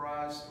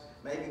Christ.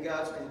 Maybe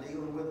God's been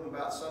dealing with them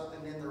about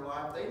something in their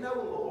life. They know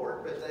the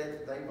Lord, but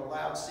they've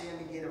allowed sin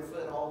to get a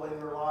foothold in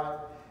their life.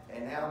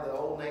 And now the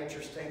old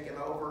nature's taken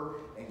over,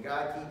 and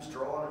God keeps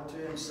drawing them to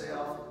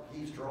himself,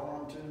 and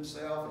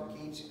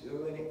keeps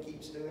doing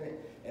it.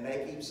 And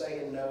they keep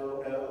saying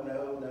no, no,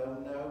 no, no,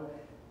 no.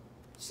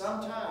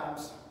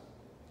 Sometimes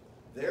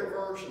their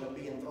version of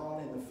being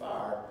thrown in the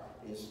fire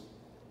is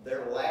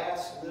their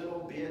last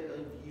little bit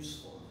of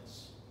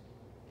usefulness,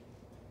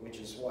 which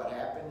is what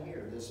happened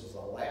here. This is the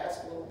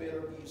last little bit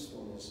of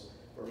usefulness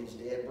for these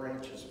dead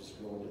branches was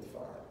going to the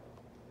fire.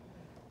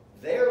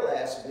 Their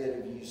last bit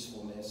of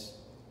usefulness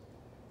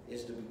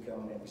is to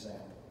become an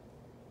example.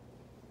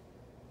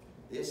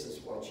 This is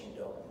what you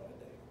don't want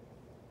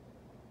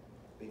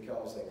to do,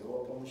 because they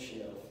go up on the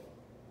shelf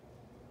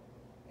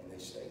and they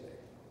stay there.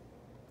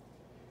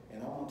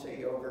 And I want to tell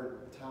you,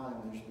 over time,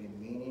 there's been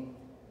many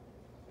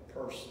a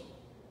person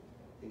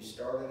who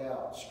started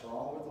out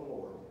strong with the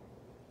Lord,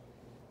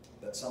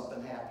 but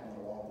something happened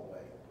along the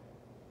way.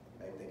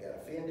 Maybe they got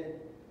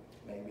offended.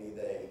 Maybe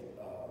they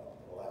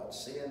allowed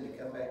sin to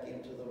come back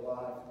into their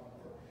life.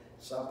 Or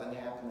something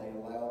happened. They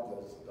allowed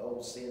the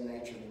old sin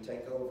nature to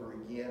take over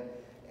again,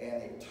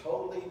 and it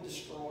totally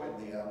destroyed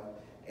them.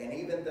 And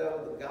even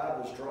though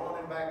God was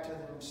drawing them back to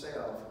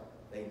himself,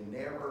 they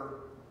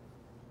never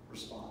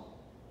responded.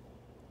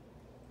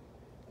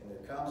 And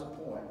there comes a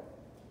point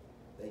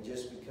they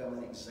just become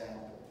an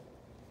example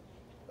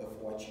of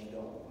what you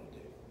don't want to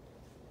do.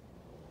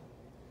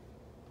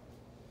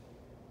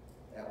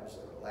 That was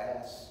their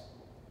last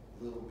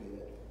little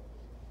bit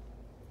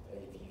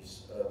of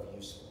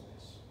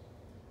usefulness.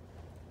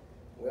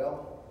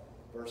 Well,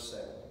 verse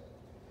 7.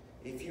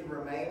 If you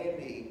remain in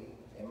me,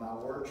 and my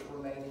words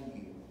remain in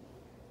you,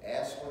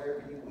 ask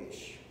whatever you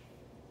wish,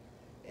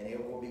 and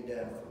it will be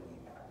done for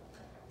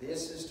you.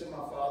 This is to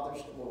my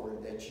Father's glory,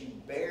 that you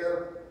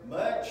bear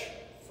much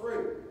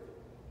fruit,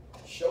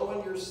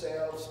 showing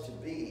yourselves to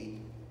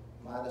be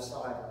my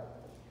disciple.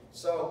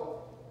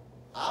 So,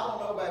 I don't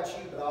know about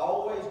you, but I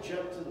always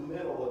jump to the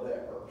middle of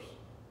that verse,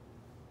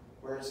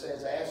 where it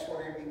says, ask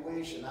whatever you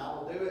wish, and I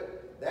will do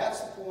it. That's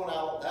the point,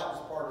 that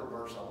was part of the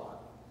verse I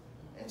liked.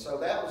 And so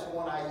that was the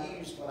one I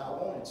used when I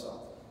wanted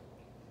something.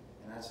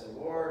 And I said,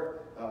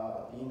 Lord, I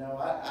know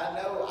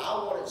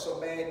I want it so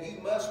bad,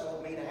 you must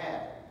want me to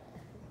have it.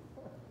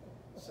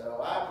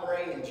 So I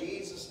pray in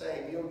Jesus'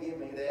 name, you'll give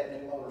me that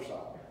new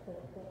motorcycle.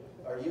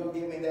 Or you'll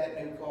give me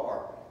that new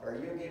car. Or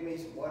you'll give me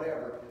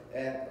whatever.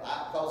 And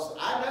because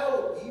I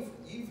know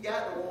you've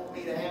got to want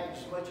me to have it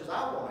as much as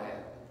I want to have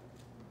it.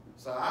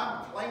 So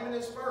I'm claiming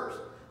this verse.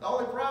 The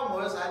only problem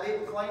was I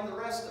didn't claim the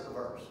rest of the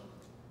verse.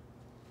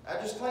 I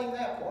just claimed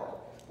that part.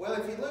 Well,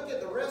 if you look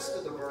at the rest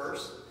of the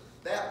verse,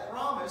 that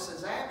promise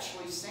is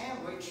actually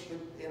sandwiched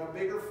in a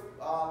bigger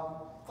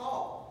thought.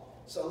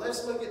 So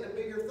let's look at the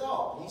bigger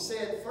thought. He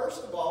said,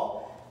 first of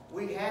all,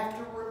 we have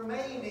to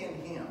remain in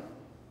him.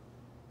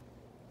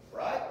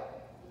 Right?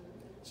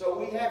 So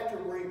we have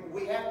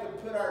to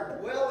put our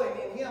dwelling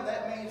in Him.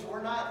 That means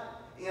we're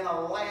not in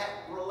a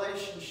lack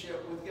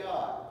relationship with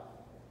God.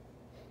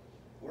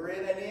 We're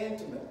in an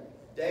intimate,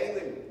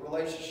 daily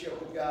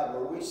relationship with God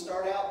where we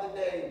start out the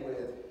day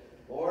with,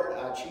 Lord,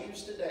 I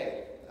choose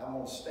today. I'm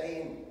going to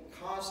stay in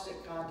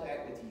constant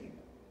contact with you.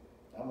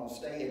 I'm going to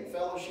stay in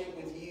fellowship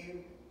with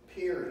you,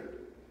 period.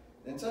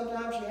 And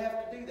sometimes you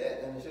have to do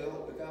that until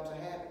it becomes a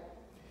habit.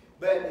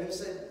 But he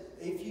said,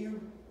 if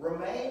you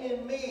remain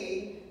in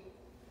me,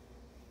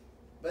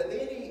 but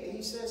then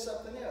he says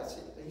something else.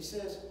 He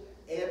says,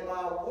 and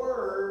my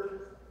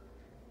word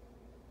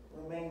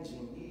remains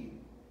in you.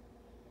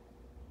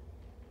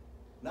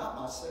 Not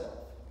myself.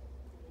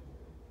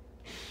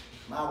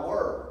 My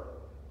word.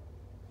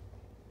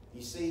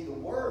 You see, the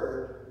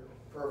word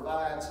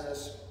provides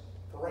us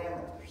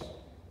parameters,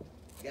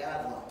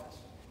 guidelines.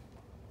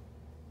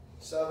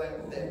 So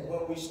that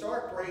when we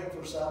start praying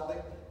for something,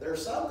 there are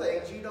some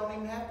things you don't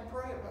even have to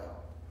pray about.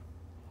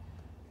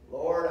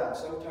 Lord, I'm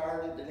so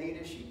tired of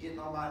Danita. She's getting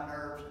on my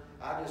nerves.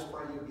 I just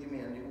pray you'll give me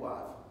a new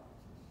wife.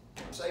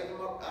 I'm saving them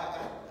up.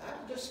 I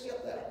can just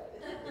skip that.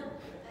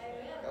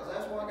 Because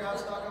that's why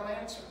God's not going to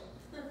answer.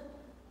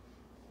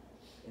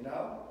 You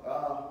know?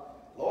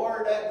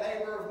 Lord, that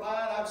neighbor of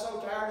mine, I'm so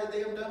tired of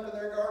them dumping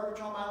their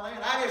garbage on my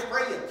land. I just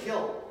pray you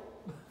kill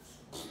them.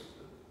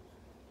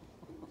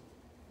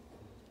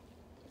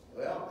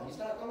 Well, He's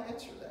not going to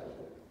answer that.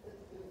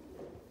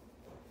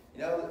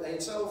 You know,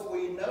 and so if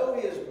we know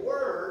His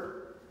Word,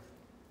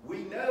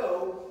 we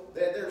know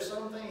that there's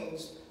some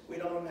things we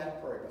don't even have to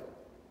pray about.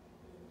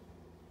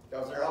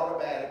 Because they're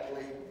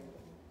automatically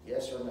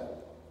yes or no.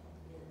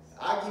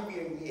 I give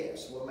you a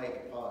yes, we'll make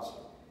it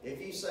positive.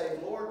 If you say,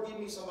 Lord, give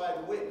me somebody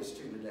to witness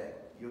to today,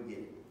 you'll get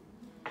it.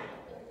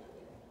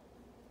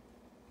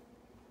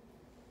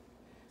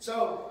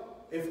 So,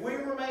 if we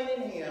remain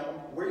in Him,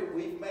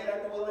 we've made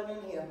our dwelling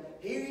in Him.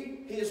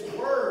 His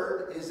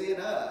Word is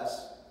in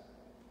us.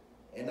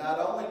 And not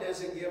only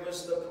does it give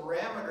us the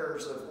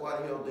parameters of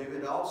what He'll do,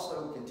 it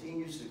also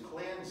continues to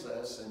cleanse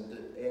us and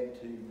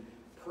to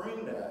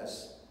prune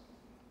us.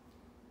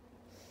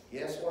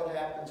 Guess what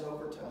happens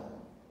over time?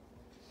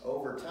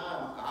 Over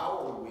time,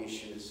 our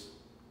wishes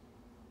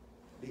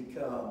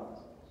become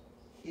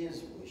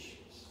His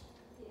wishes.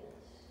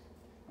 Yes.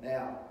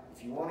 Now,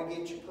 if you want to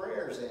get your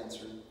prayers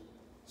answered,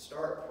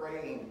 start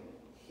praying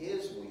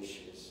His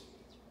wishes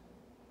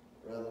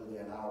rather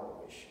than our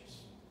wishes.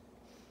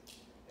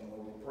 And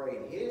when we pray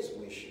in His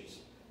wishes,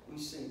 we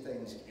see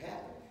things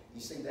happen. You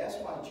see, that's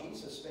why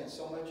Jesus spent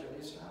so much of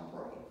His time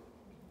praying.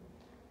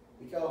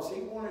 Because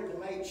He wanted to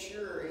make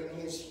sure in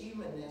His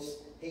humanness,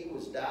 He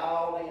was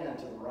dialed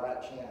into the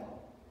right channel.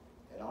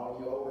 And all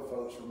you older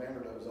folks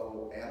remember those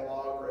old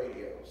analog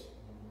radios.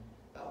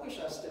 I wish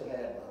I still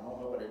had one. I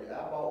don't know what it is. I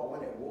bought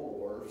one at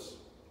Woolworths.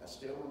 I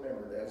still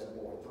remember it as a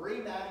boy.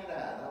 $3.99.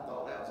 I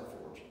thought that was a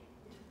fortune.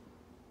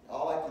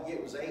 All I could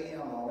get was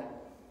AM on it.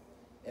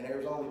 And there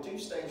was only 2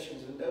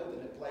 stations in Dothan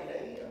that played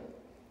AM.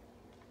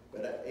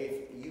 But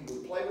if you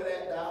would play with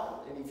that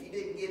dial, and if you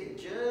didn't get it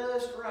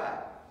just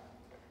right,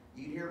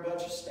 you'd hear a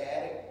bunch of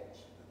static.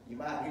 You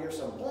might hear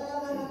some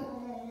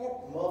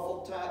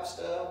muffled type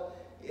stuff.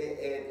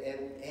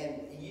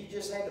 And you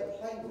just had to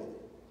play with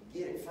it,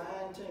 get it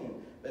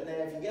fine-tuned. But now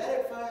if you got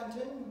it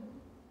fine-tuned,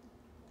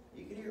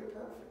 you could hear it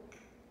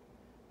perfect.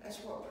 That's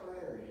what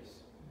prayer is.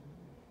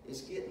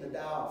 It's getting the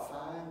dial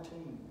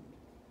fine-tuned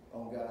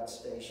on God's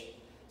station.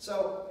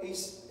 So he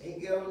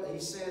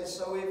says,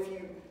 so if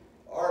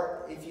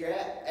you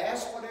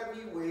ask whatever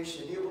you wish,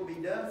 and it will be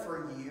done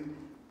for you.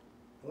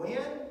 When?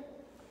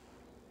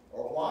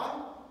 Or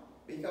why?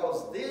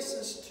 Because this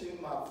is to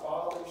my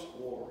Father's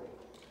glory,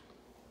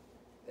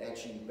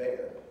 that you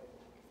bear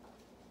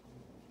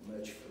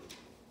much fruit.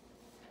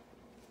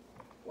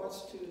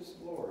 What's to His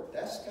glory?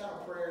 That's the kind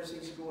of prayers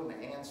He's going to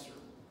answer.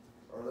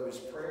 Or those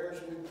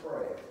prayers we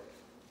pray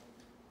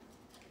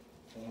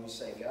when we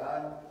say,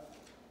 God,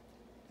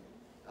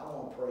 I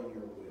want to pray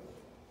your will.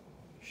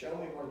 Show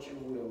me what your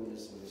will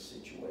is in this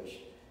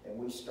situation. And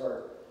we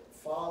start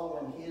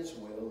following His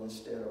will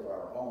instead of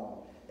our own.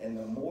 And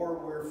the more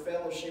we're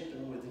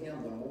fellowshipping with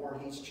Him, the more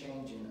He's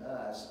changing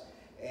us.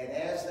 And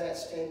as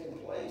that's taking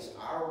place,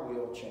 our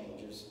will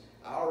changes.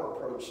 Our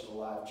approach to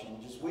life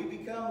changes. We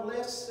become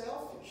less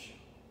selfish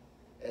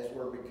as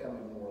we're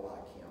becoming more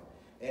like Him.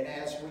 And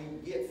as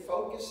we get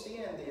focused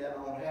in then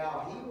on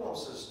how He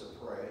wants us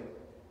to pray,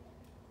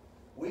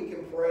 we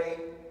can pray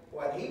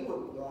what He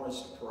would want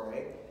us to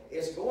pray.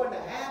 It's going to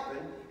happen.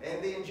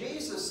 And then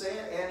Jesus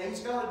said, and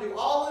He's going to do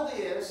all of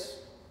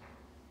this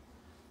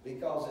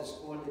because it's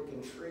going to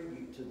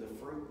contribute to the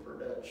fruit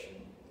production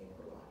in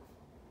your life.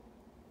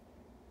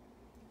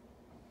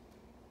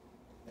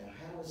 Now,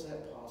 how is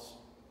that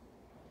possible?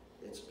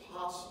 It's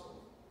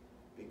possible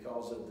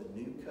because of the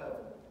new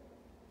covenant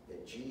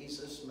that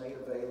Jesus made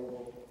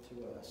available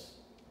to us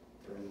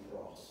through the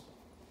cross.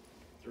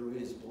 Through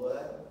His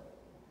blood,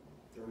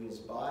 through His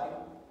body,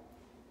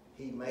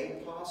 He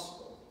made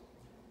possible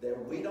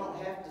that we don't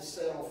have to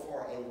settle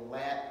for a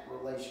lack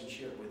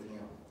relationship with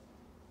Him.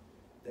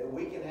 that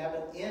we can have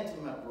an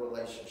intimate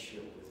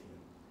relationship with Him,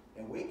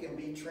 and we can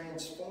be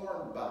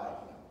transformed by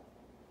Him.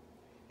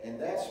 And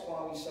that's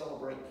why we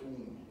celebrate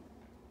communion.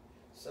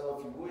 So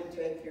if you would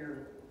take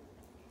your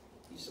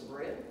piece of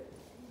bread,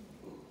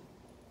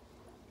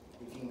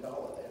 if you can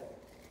call it that.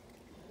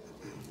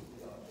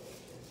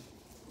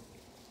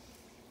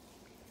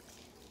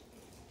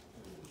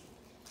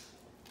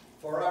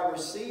 For I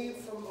received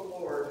from the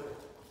Lord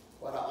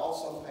what I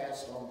also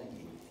passed on to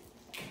you.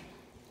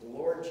 The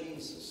Lord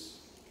Jesus,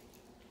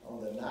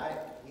 on the night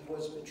He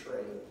was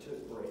betrayed,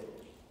 took bread.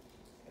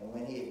 And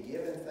when He had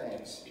given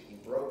thanks, He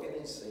broke it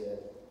and said,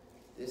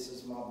 "This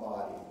is my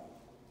body,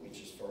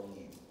 which is for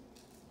you.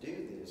 Do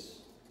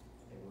this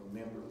in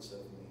remembrance of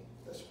me."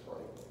 Let's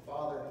pray.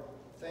 Father,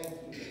 thank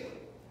you, Lord.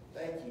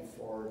 Thank you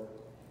for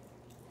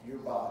your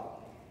body.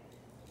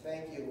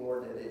 Thank you,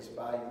 Lord, that it's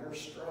by your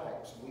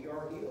stripes we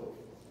are healed.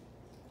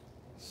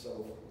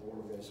 So,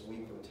 Lord, as we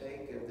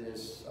partake of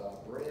this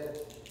bread,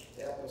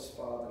 help us,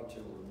 Father,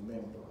 to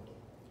remember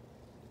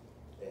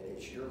that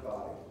it's your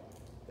body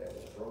that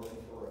was broken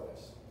for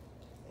us.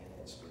 And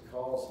it's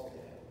because of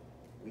that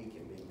we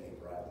can be made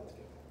right with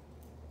God.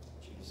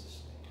 In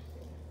Jesus'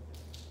 name,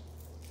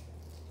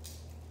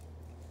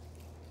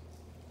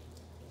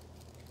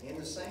 amen. In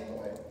the same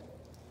way,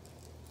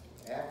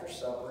 after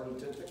supper, He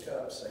took the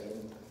cup,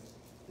 saying,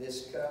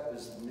 "This cup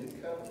is the new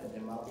covenant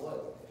in my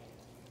blood.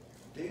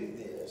 Do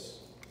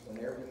this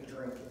whenever you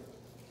drink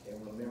it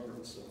in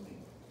remembrance of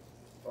me."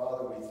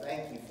 Father, we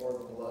thank you for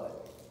the blood.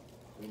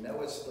 We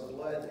know it's the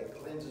blood that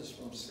cleanses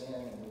from sin,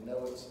 and we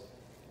know it's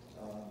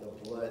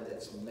the blood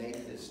that's made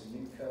this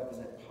new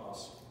covenant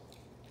possible.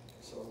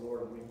 So,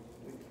 Lord,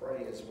 we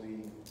pray as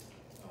we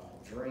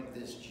drink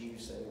this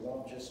juice that it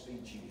won't just be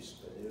juice,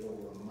 but it'll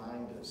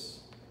remind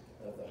us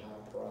of the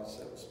high price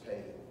that was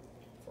paid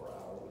for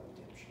our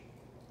redemption.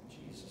 In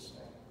Jesus'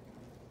 name.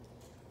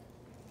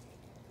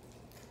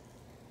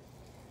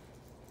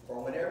 For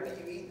whenever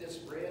you eat this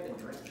bread and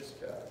drink this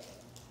cup,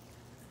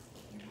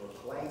 you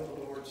proclaim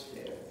the Lord's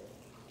death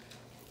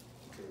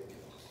until He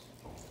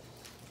comes.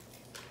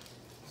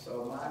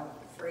 So, my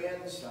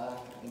friends, I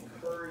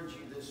encourage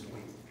you this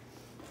week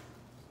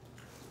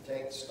to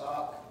take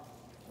stock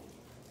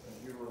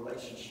of your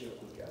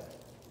relationship with God.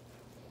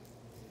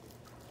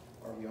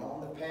 Are you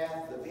on the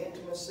path of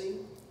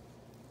intimacy,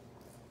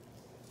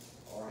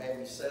 or have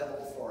you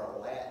settled for a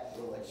lack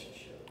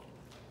relationship?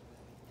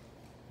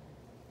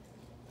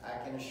 I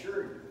can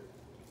assure you,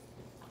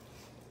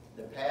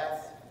 the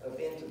path of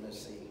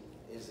intimacy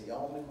is the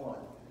only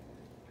one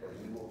where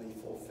you will be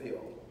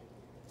fulfilled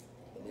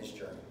in this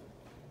journey.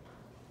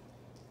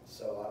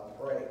 So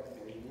I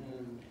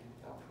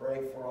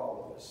pray for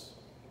all of us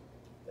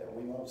that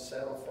we won't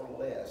settle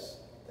for less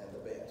than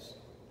the best.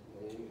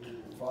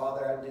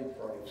 Father, I do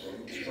pray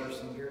for each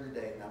person here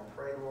today, and I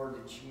pray, Lord,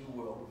 that you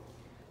will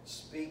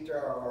speak to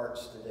our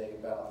hearts today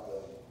about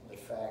the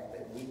fact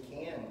that we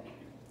can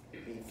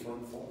be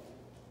fruitful,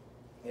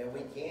 and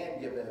we can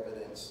give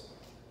evidence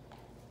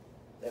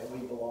that we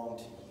belong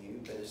to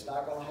you, but it's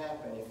not going to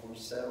happen if we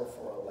settle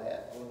for a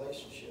lack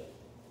relationship.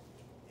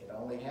 It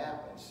only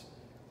happens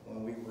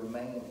when we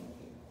remain in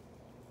you.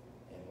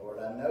 And Lord,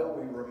 I know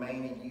we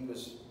remain in you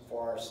as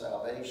for our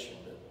salvation,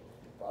 but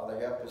Father,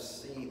 help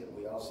us see that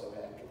we also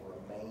have to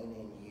remain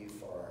in you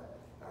for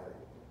our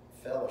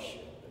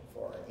fellowship and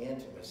for our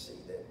intimacy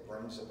that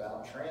brings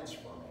about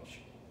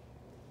transformation.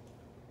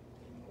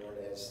 And Lord,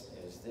 as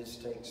this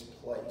takes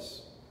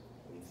place,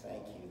 we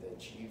thank you that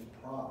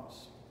you've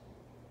promised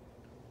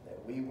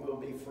that we will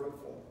be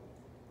fruitful.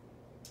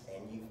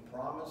 And you've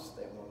promised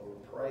that when we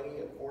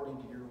pray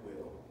according to your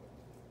will,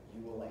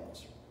 you will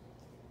answer.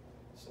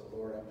 So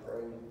Lord, I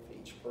pray for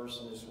each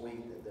person this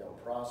week that they'll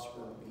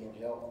prosper and be in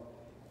health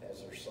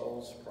as their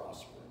souls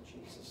prosper.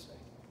 In Jesus'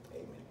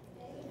 name,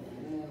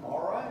 amen.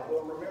 All right,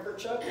 well, remember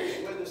Chuck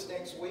is with us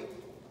next week.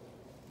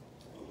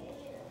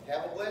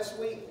 Have a blessed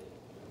week.